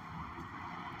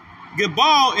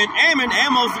 Gebal and Ammon.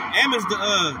 Ammon's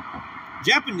the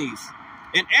Japanese.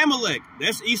 And Amalek.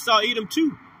 That's Esau, Edom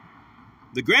too.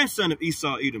 The grandson of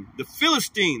Esau, Edom. The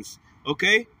Philistines,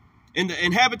 okay? And the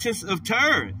inhabitants of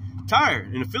Tyre.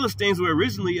 And the Philistines were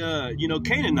originally,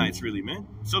 Canaanites, really, man.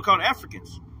 So-called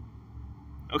Africans.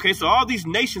 Okay, so all these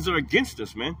nations are against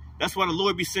us, man. That's why the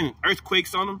Lord be sending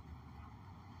earthquakes on them.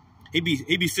 He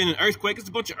be sending earthquakes. There's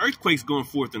a bunch of earthquakes going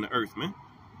forth in the earth, man.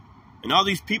 And all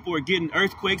these people are getting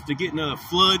earthquakes. They're getting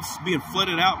floods, being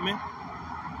flooded out, man.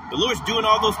 The Lord's doing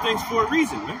all those things for a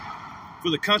reason, man.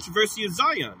 For the controversy of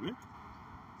Zion, man.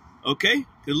 Okay?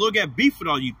 The Lord got beef with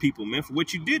all you people, man, for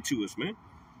what you did to us, man.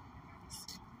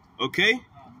 Okay?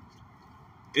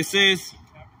 It says,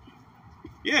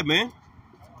 yeah, man.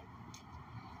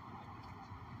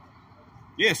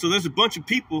 Yeah, so there's a bunch of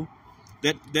people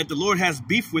that the Lord has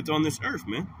beef with on this earth,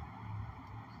 man.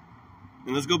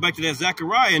 And let's go back to that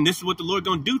Zechariah, and this is what the Lord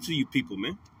gonna do to you people,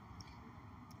 man.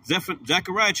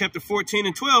 Zechariah chapter 14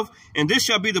 and 12, and this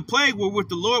shall be the plague wherewith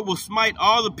the Lord will smite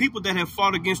all the people that have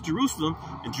fought against Jerusalem,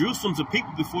 and Jerusalem's a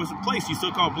people before it's a place, you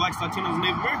so-called blacks, Latinos, and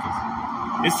Native Americans.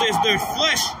 It says their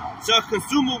flesh shall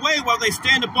consume away while they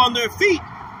stand upon their feet,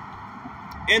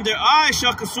 and their eyes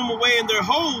shall consume away in their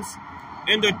holes,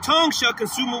 and their tongue shall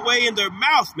consume away in their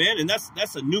mouth, man. And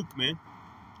that's a nuke, man.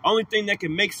 Only thing that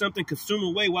can make something consume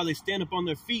away while they stand up on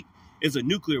their feet is a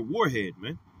nuclear warhead,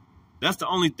 man. That's the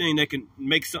only thing that can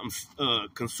make something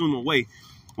consume away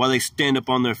while they stand up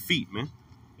on their feet, man.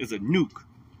 Is a nuke.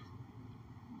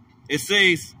 It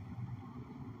says,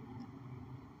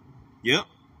 yep.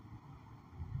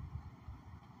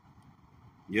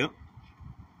 Yep.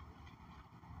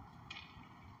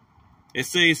 It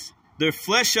says, their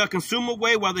flesh shall consume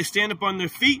away while they stand upon their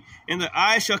feet, and their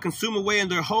eyes shall consume away in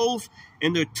their holes,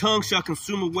 and their tongue shall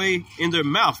consume away in their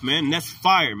mouth, man. And that's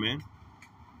fire, man.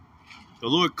 The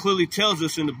Lord clearly tells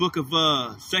us in the book of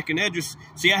 2nd Esdras.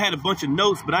 See, I had a bunch of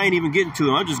notes, but I ain't even getting to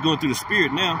them. I'm just going through the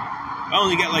spirit now. I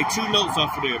only got like 2 notes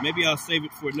off of there. Maybe I'll save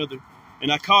it for another.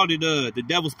 And I called it the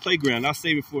Devil's Playground. I'll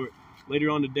save it for later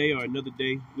on today or another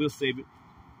day. We'll save it.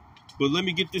 But let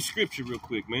me get this scripture real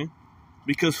quick, man.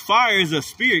 Because fire is a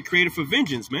spirit created for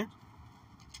vengeance, man.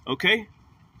 Okay?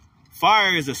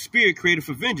 Fire is a spirit created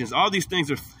for vengeance. All these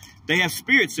things they have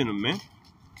spirits in them, man.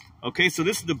 Okay, so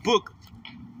this is the book.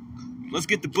 Let's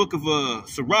get the book of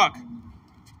Sirach,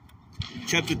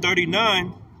 chapter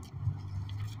 39.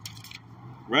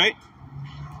 Right?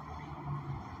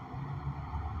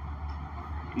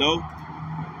 No.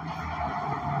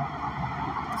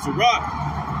 Sirach.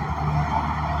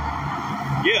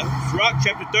 Yeah, Sirach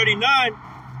chapter 39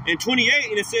 and 28,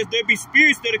 and it says there be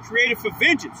spirits that are created for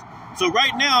vengeance. So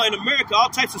right now in America, all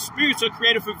types of spirits are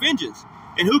created for vengeance.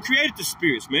 And who created the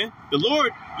spirits, man? The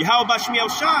Lord, Yahweh Bashmi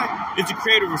Shai, is the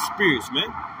creator of spirits, man.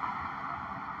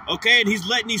 Okay, and he's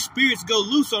letting these spirits go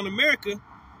loose on America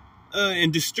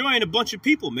and destroying a bunch of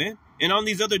people, man. And on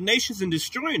these other nations and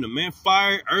destroying them, man.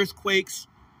 Fire, earthquakes,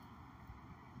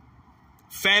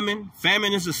 famine.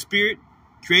 Famine is a spirit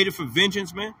created for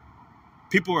vengeance, man.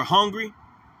 People are hungry,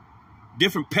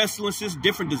 different pestilences,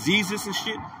 different diseases and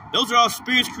shit. Those are all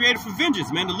spirits created for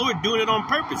vengeance, man. The Lord doing it on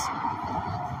purpose.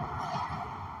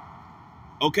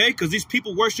 Okay, because these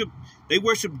people worship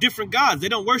different gods. They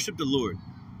don't worship the Lord.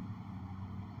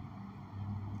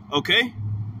 Okay?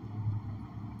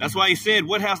 That's why he said,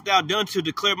 what hast thou done to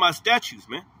declare my statutes,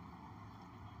 man?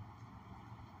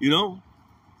 You know?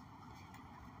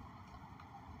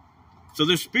 So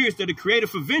there's spirits that are created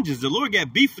for vengeance. The Lord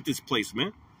got beef with this place,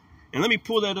 man. And let me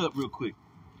pull that up real quick.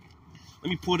 Let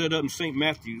me pull that up in St.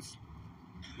 Matthew's.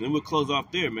 And then we'll close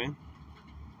off there, man.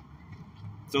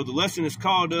 So the lesson is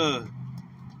called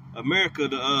America,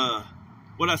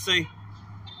 what'd I say?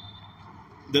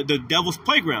 The Devil's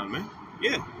Playground, man.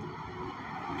 Yeah.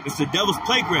 It's the Devil's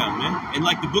Playground, man. And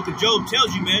like the book of Job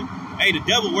tells you, man, hey, the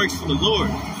devil works for the Lord.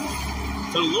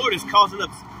 So the Lord is causing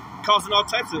all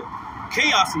types of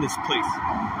chaos in this place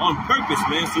on purpose,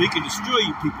 man, so he can destroy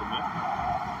you people, man.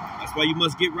 That's why you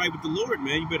must get right with the Lord,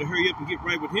 man. You better hurry up and get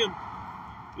right with him,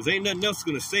 because ain't nothing else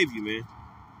going to save you, man.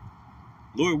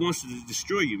 Lord wants to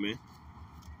destroy you, man.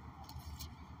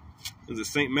 Is it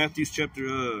St. Matthew's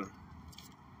chapter,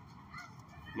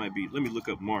 might be, let me look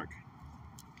up Mark.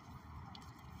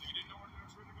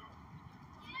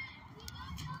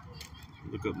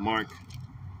 Look up Mark.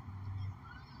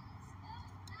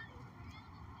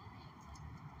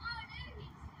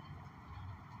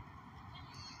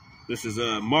 This is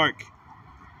Mark.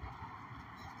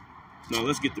 No,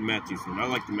 let's get the Matthews one. I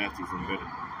like the Matthews one better.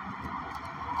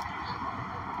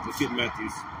 Let's get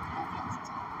Matthews.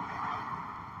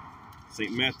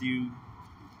 St. Matthew.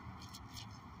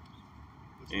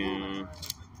 And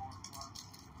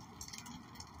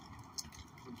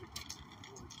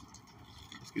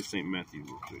let's get St. Matthew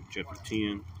real quick. Chapter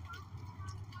 10.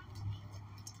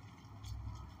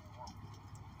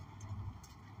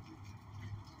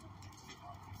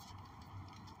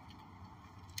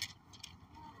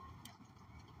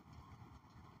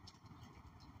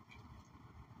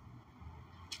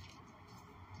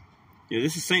 Yeah,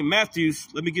 this is St. Matthew's.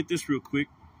 Let me get this real quick.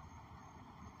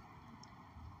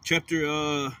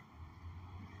 Chapter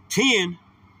 10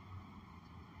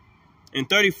 and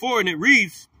 34, and it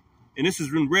reads, and this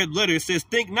is in red letter, it says,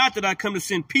 think not that I come to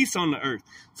send peace on the earth.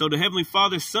 So the Heavenly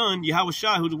Father's Son, Yahweh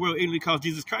Shai, who the world ignorantly calls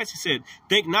Jesus Christ, he said,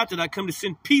 think not that I come to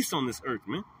send peace on this earth,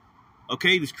 man.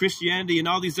 Okay, this Christianity and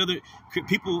all these other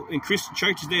people in Christian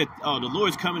churches, the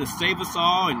Lord's coming to save us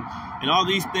all and all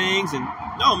these things. And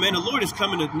no, man, the Lord is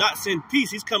coming to not send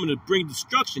peace. He's coming to bring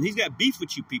destruction. He's got beef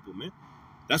with you people, man.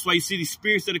 That's why you see these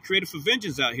spirits that are created for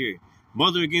vengeance out here.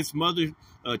 Mother against mother,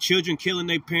 children killing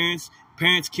their parents,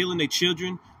 parents killing their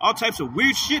children. All types of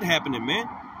weird shit happening, man.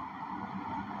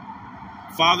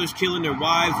 Fathers killing their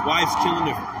wives, wives killing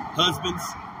their husbands.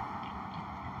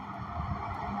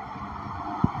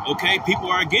 Okay, people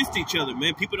are against each other,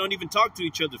 man. People don't even talk to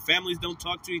each other. Families don't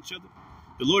talk to each other.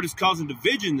 The Lord is causing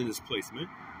division in this place, man.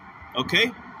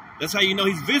 Okay? That's how you know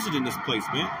he's visiting this place,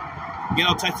 man. You get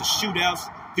all types of shootouts,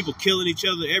 people killing each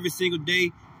other every single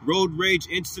day, road rage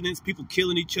incidents, people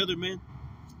killing each other, man.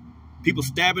 People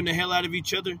stabbing the hell out of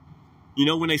each other. You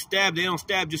know, when they stab, they don't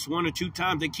stab just 1 or 2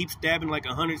 times. They keep stabbing like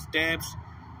 100 stabs.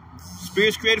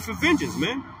 Spirits created for vengeance,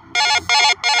 man.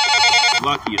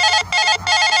 Lucky.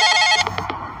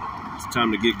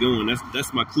 Time to get going.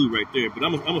 That's my clue right there. But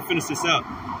I'm gonna finish this out.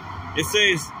 It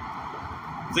says,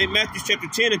 St. Matthew chapter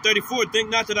 10 and 34, think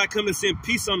not that I come to send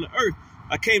peace on the earth.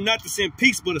 I came not to send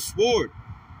peace, but a sword.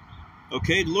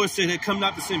 Okay, the Lord said, I come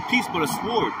not to send peace, but a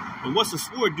sword. And what's a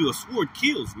sword do? A sword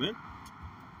kills, man.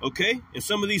 Okay, and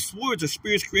some of these swords are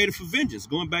spirits created for vengeance.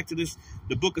 Going back to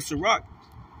the book of Sirach.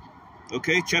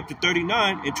 Okay, chapter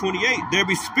 39 and 28. There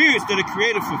be spirits that are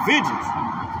created for vengeance,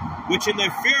 which in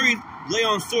their fury lay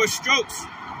on sore strokes.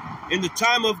 In the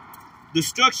time of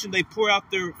destruction, they pour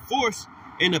out their force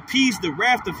and appease the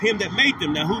wrath of him that made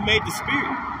them. Now, who made the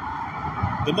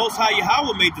spirit? The Most High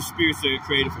Yahweh made the spirits that are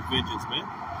created for vengeance, man.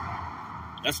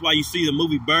 That's why you see the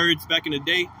movie Birds back in the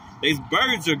day. These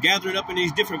birds are gathered up in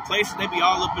these different places. They be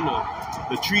all up in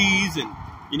the trees, and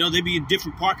you know they be in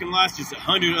different parking lots. Just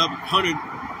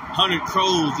 100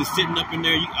 crows just sitting up in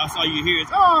there. That's all you hear is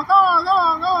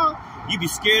You be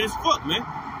scared as fuck, man.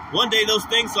 One day those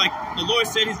things, like the Lord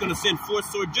said he's going to send 4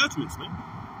 sword judgments, man.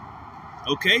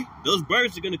 Okay? Those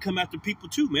birds are going to come after people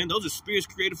too, man. Those are spirits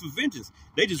created for vengeance.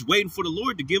 They just waiting for the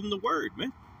Lord to give them the word,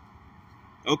 man.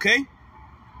 Okay?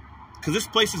 Because this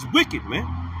place is wicked, man.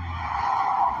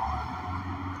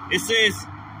 It says,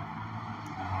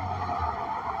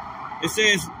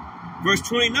 verse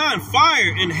 29,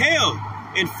 fire and hail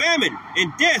and famine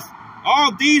and death,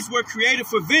 all these were created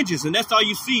for vengeance. And that's all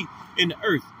you see in the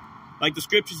earth. Like the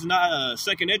scriptures in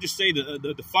 2nd Esdras say,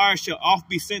 the fire shall oft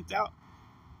be sent out.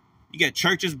 You got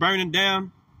churches burning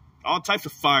down. All types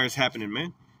of fires happening,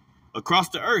 man. Across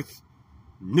the earth.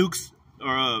 Nukes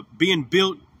are being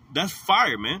built. That's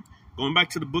fire, man. Going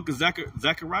back to the book of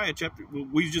Zechariah chapter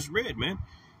we just read, man.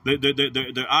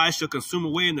 Their eyes shall consume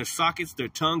away in their sockets, their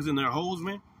tongues in their holes,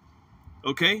 man.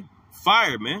 Okay?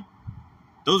 Fire, man.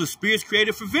 Those are spirits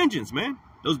created for vengeance, man.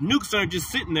 Those nukes aren't just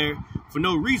sitting there for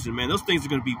no reason, man. Those things are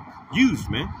going to be used,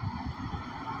 man.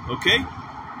 Okay?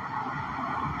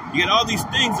 You got all these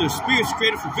things that are spirits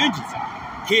created for vengeance.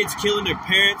 Kids killing their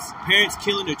parents, parents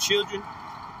killing their children.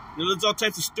 You know, there's all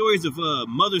types of stories of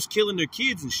mothers killing their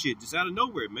kids and shit just out of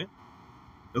nowhere, man.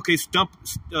 Okay,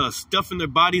 stuffing their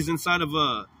bodies inside of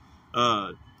a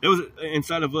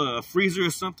freezer or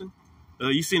something.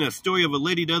 You seen a story of a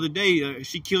lady the other day.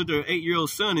 She killed her 8-year-old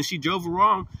son and she drove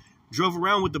around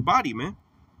with the body, man.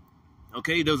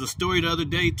 Okay, there was a story the other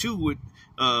day too with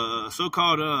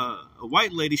so-called a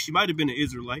white lady. She might have been an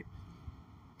Israelite.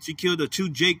 She killed her 2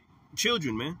 Jake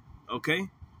children, man. Okay,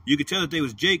 you could tell that they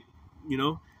was Jake. You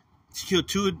know, she killed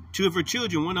two of her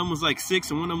children. One of them was like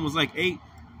 6 and one of them was like 8.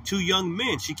 2 young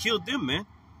men. She killed them, man.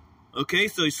 Okay,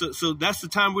 so that's the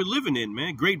time we're living in,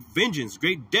 man. Great vengeance,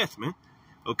 great death, man.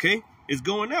 Okay, it's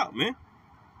going out, man.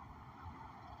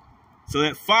 So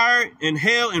that fire and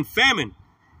hail and famine,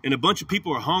 and a bunch of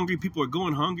people are hungry. People are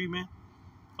going hungry, man.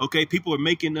 Okay, people are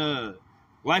making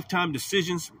lifetime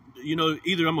decisions. You know,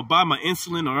 either I'm gonna buy my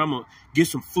insulin or I'm gonna get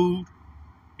some food.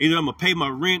 Either I'm gonna pay my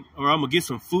rent or I'm gonna get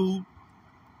some food.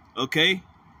 Okay,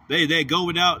 they go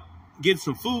without getting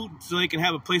some food so they can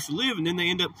have a place to live, and then they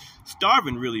end up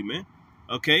starving, really, man.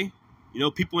 Okay, you know,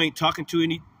 people ain't talking to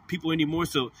any people anymore,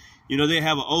 so you know they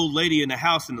have an old lady in the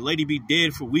house, and the lady be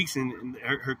dead for weeks, and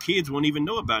her kids won't even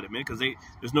know about it, man, because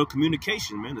there's no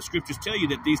communication, man. The scriptures tell you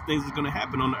that these things are going to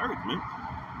happen on the earth, man.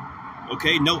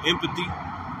 Okay, no empathy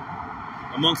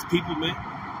amongst people, man.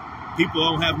 People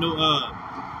don't have no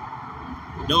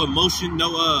emotion,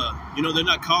 you know, they're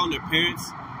not calling their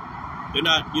parents. They're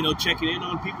not, you know, checking in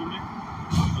on people, man.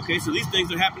 Okay, so these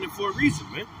things are happening for a reason,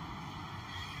 man.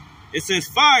 It says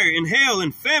fire and hail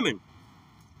and famine.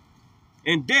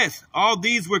 and death. All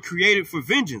these were created for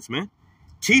vengeance, man.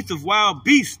 Teeth of wild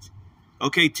beasts.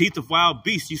 Okay, teeth of wild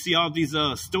beasts. You see all these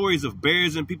stories of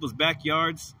bears in people's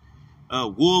backyards,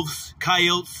 wolves,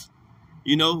 coyotes,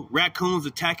 you know, raccoons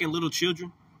attacking little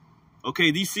children.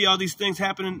 Okay, you see all these things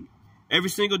happening every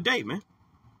single day, man.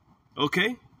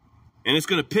 Okay, and it's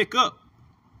going to pick up.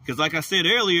 Because like I said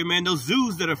earlier, man, those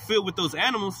zoos that are filled with those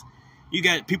animals, you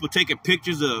got people taking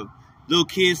pictures of little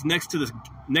kids next to the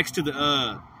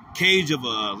cage of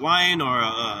a lion or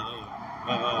a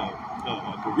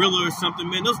gorilla or something,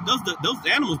 man. Those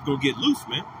animals gonna get loose,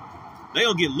 man. They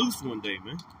gonna get loose one day,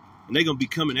 man, and they gonna be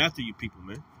coming after you people,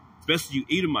 man. Especially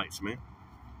you Edomites, man.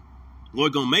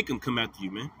 Lord gonna make them come after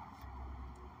you, man.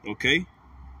 Okay.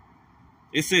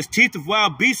 It says teeth of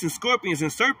wild beasts and scorpions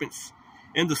and serpents,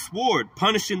 and the sword,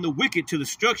 punishing the wicked to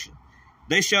destruction.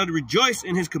 They shall rejoice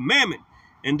in his commandment,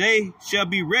 and they shall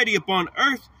be ready upon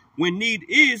earth when need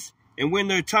is, and when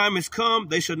their time is come,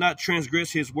 they shall not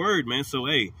transgress his word, man. So,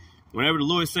 hey, whenever the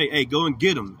Lord say, hey, go and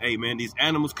get them, hey, man, these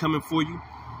animals coming for you,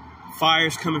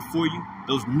 fire's coming for you,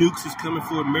 those nukes is coming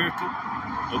for America,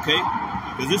 okay?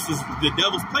 Because this is the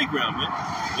devil's playground, man.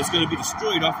 It's going to be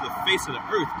destroyed off the face of the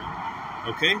earth,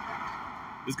 man, okay?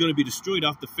 It's going to be destroyed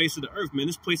off the face of the earth, man.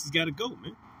 This place has got to go,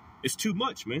 man. It's too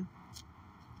much, man.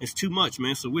 It's too much,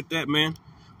 man. So with that, man,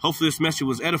 hopefully this message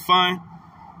was edifying.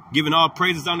 Giving all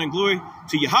praises, honor, and glory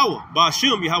to Yahweh,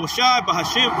 Ba'ashim, Yahweh Shai,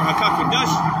 Ba'Hashem,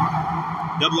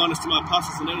 Ba'Hakakodash. Double honors to my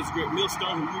apostles and others, great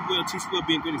millstone, who move well, teach well,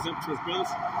 being good example to his brothers.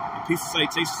 And peace and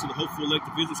salutations to the hopeful elect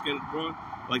of Israel scattered abroad.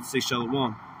 I'd like to say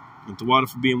shalom and to water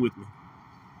for being with me.